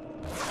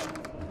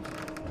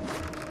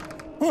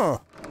 Huh.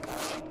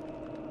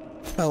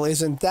 Well,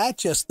 isn't that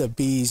just the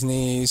bee's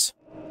knees?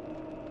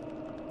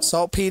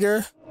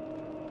 Saltpeter.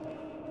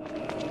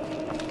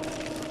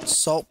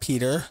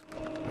 Saltpeter.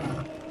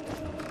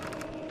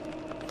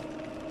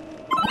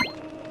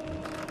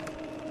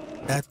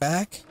 That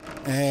back.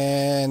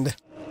 And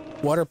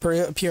water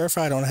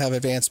purifier. I don't have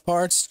advanced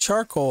parts.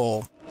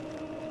 Charcoal.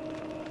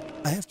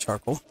 I have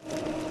charcoal.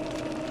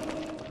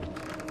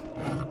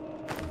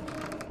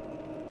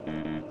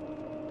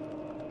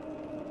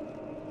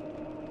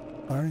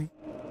 All right.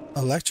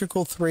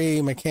 Electrical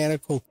 3,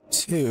 mechanical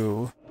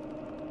 2.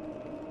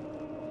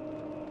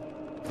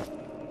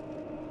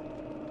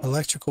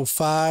 Electrical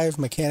 5,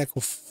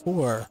 mechanical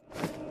 4.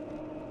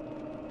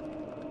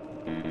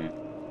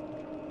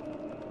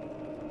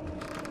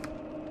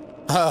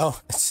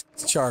 Oh, it's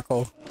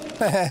charcoal.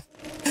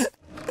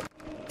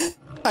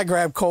 I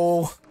grabbed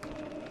coal.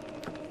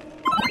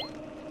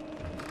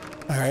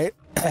 All right.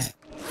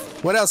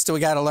 What else do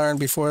we got to learn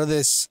before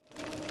this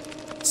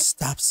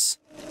stops?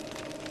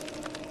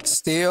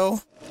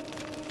 Steel.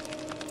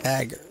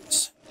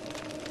 Daggers.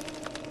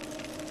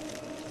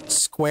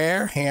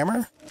 Square.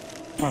 Hammer.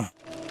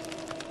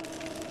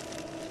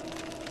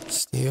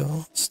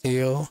 Steel.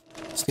 Steel.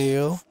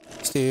 Steel.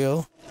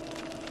 Steel.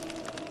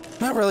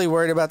 Not really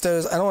worried about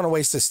those. I don't want to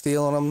waste the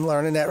steel on them.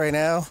 Learning that right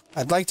now.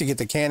 I'd like to get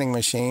the canning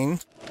machine.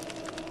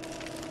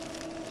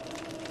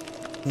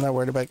 I'm not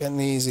worried about getting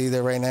these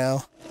either right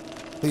now.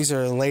 These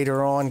are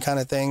later on kind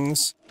of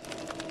things.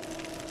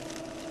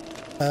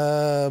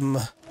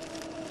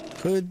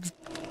 Could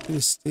do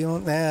steel.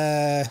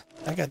 Nah,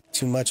 I got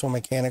too much on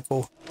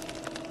mechanical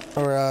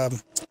or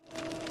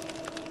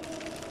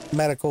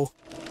medical.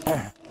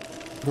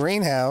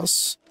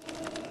 Greenhouse.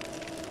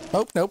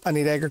 Oh, nope. I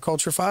need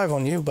agriculture 5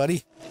 on you,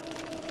 buddy.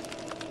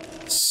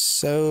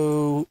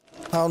 So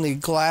I'll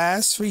need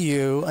glass for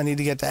you. I need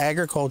to get the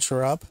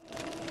agriculture up.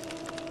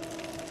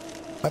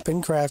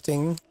 Weapon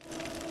crafting.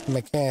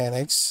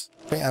 Mechanics.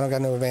 I don't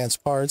got no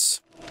advanced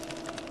parts.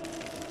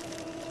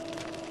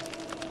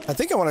 I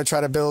think I want to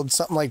try to build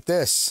something like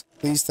this.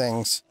 These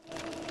things.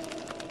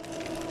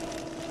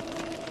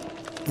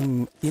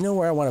 And you know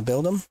where I want to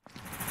build them?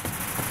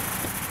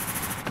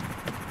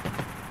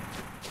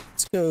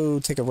 Let's go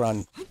take a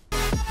run.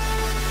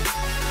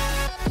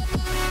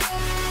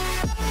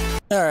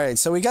 Alright,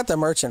 so we got the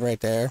merchant right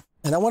there.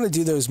 And I want to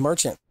do those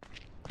merchant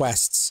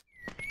quests.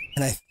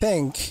 And I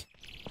think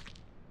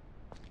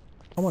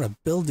I want to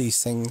build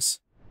these things.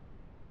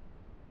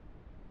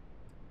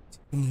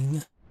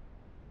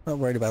 Not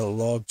worried about a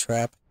log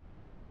trap.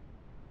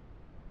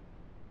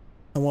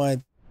 I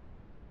want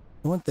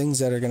things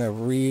that are going to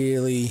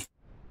really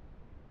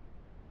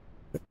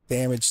put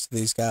damage to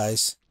these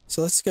guys.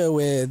 So let's go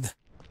with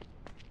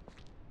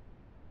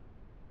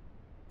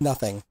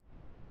nothing.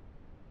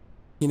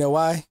 You know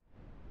why?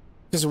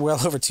 Because we're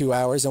well over 2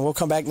 hours, and we'll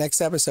come back next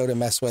episode and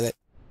mess with it.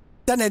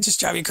 Doesn't that just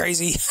drive you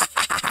crazy?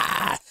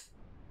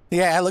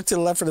 Yeah, I looked to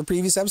the left for the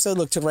previous episode,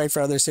 look to the right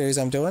for other series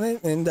I'm doing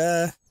it,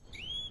 and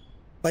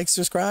like,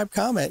 subscribe,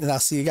 comment, and I'll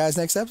see you guys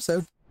next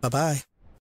episode. Bye-bye.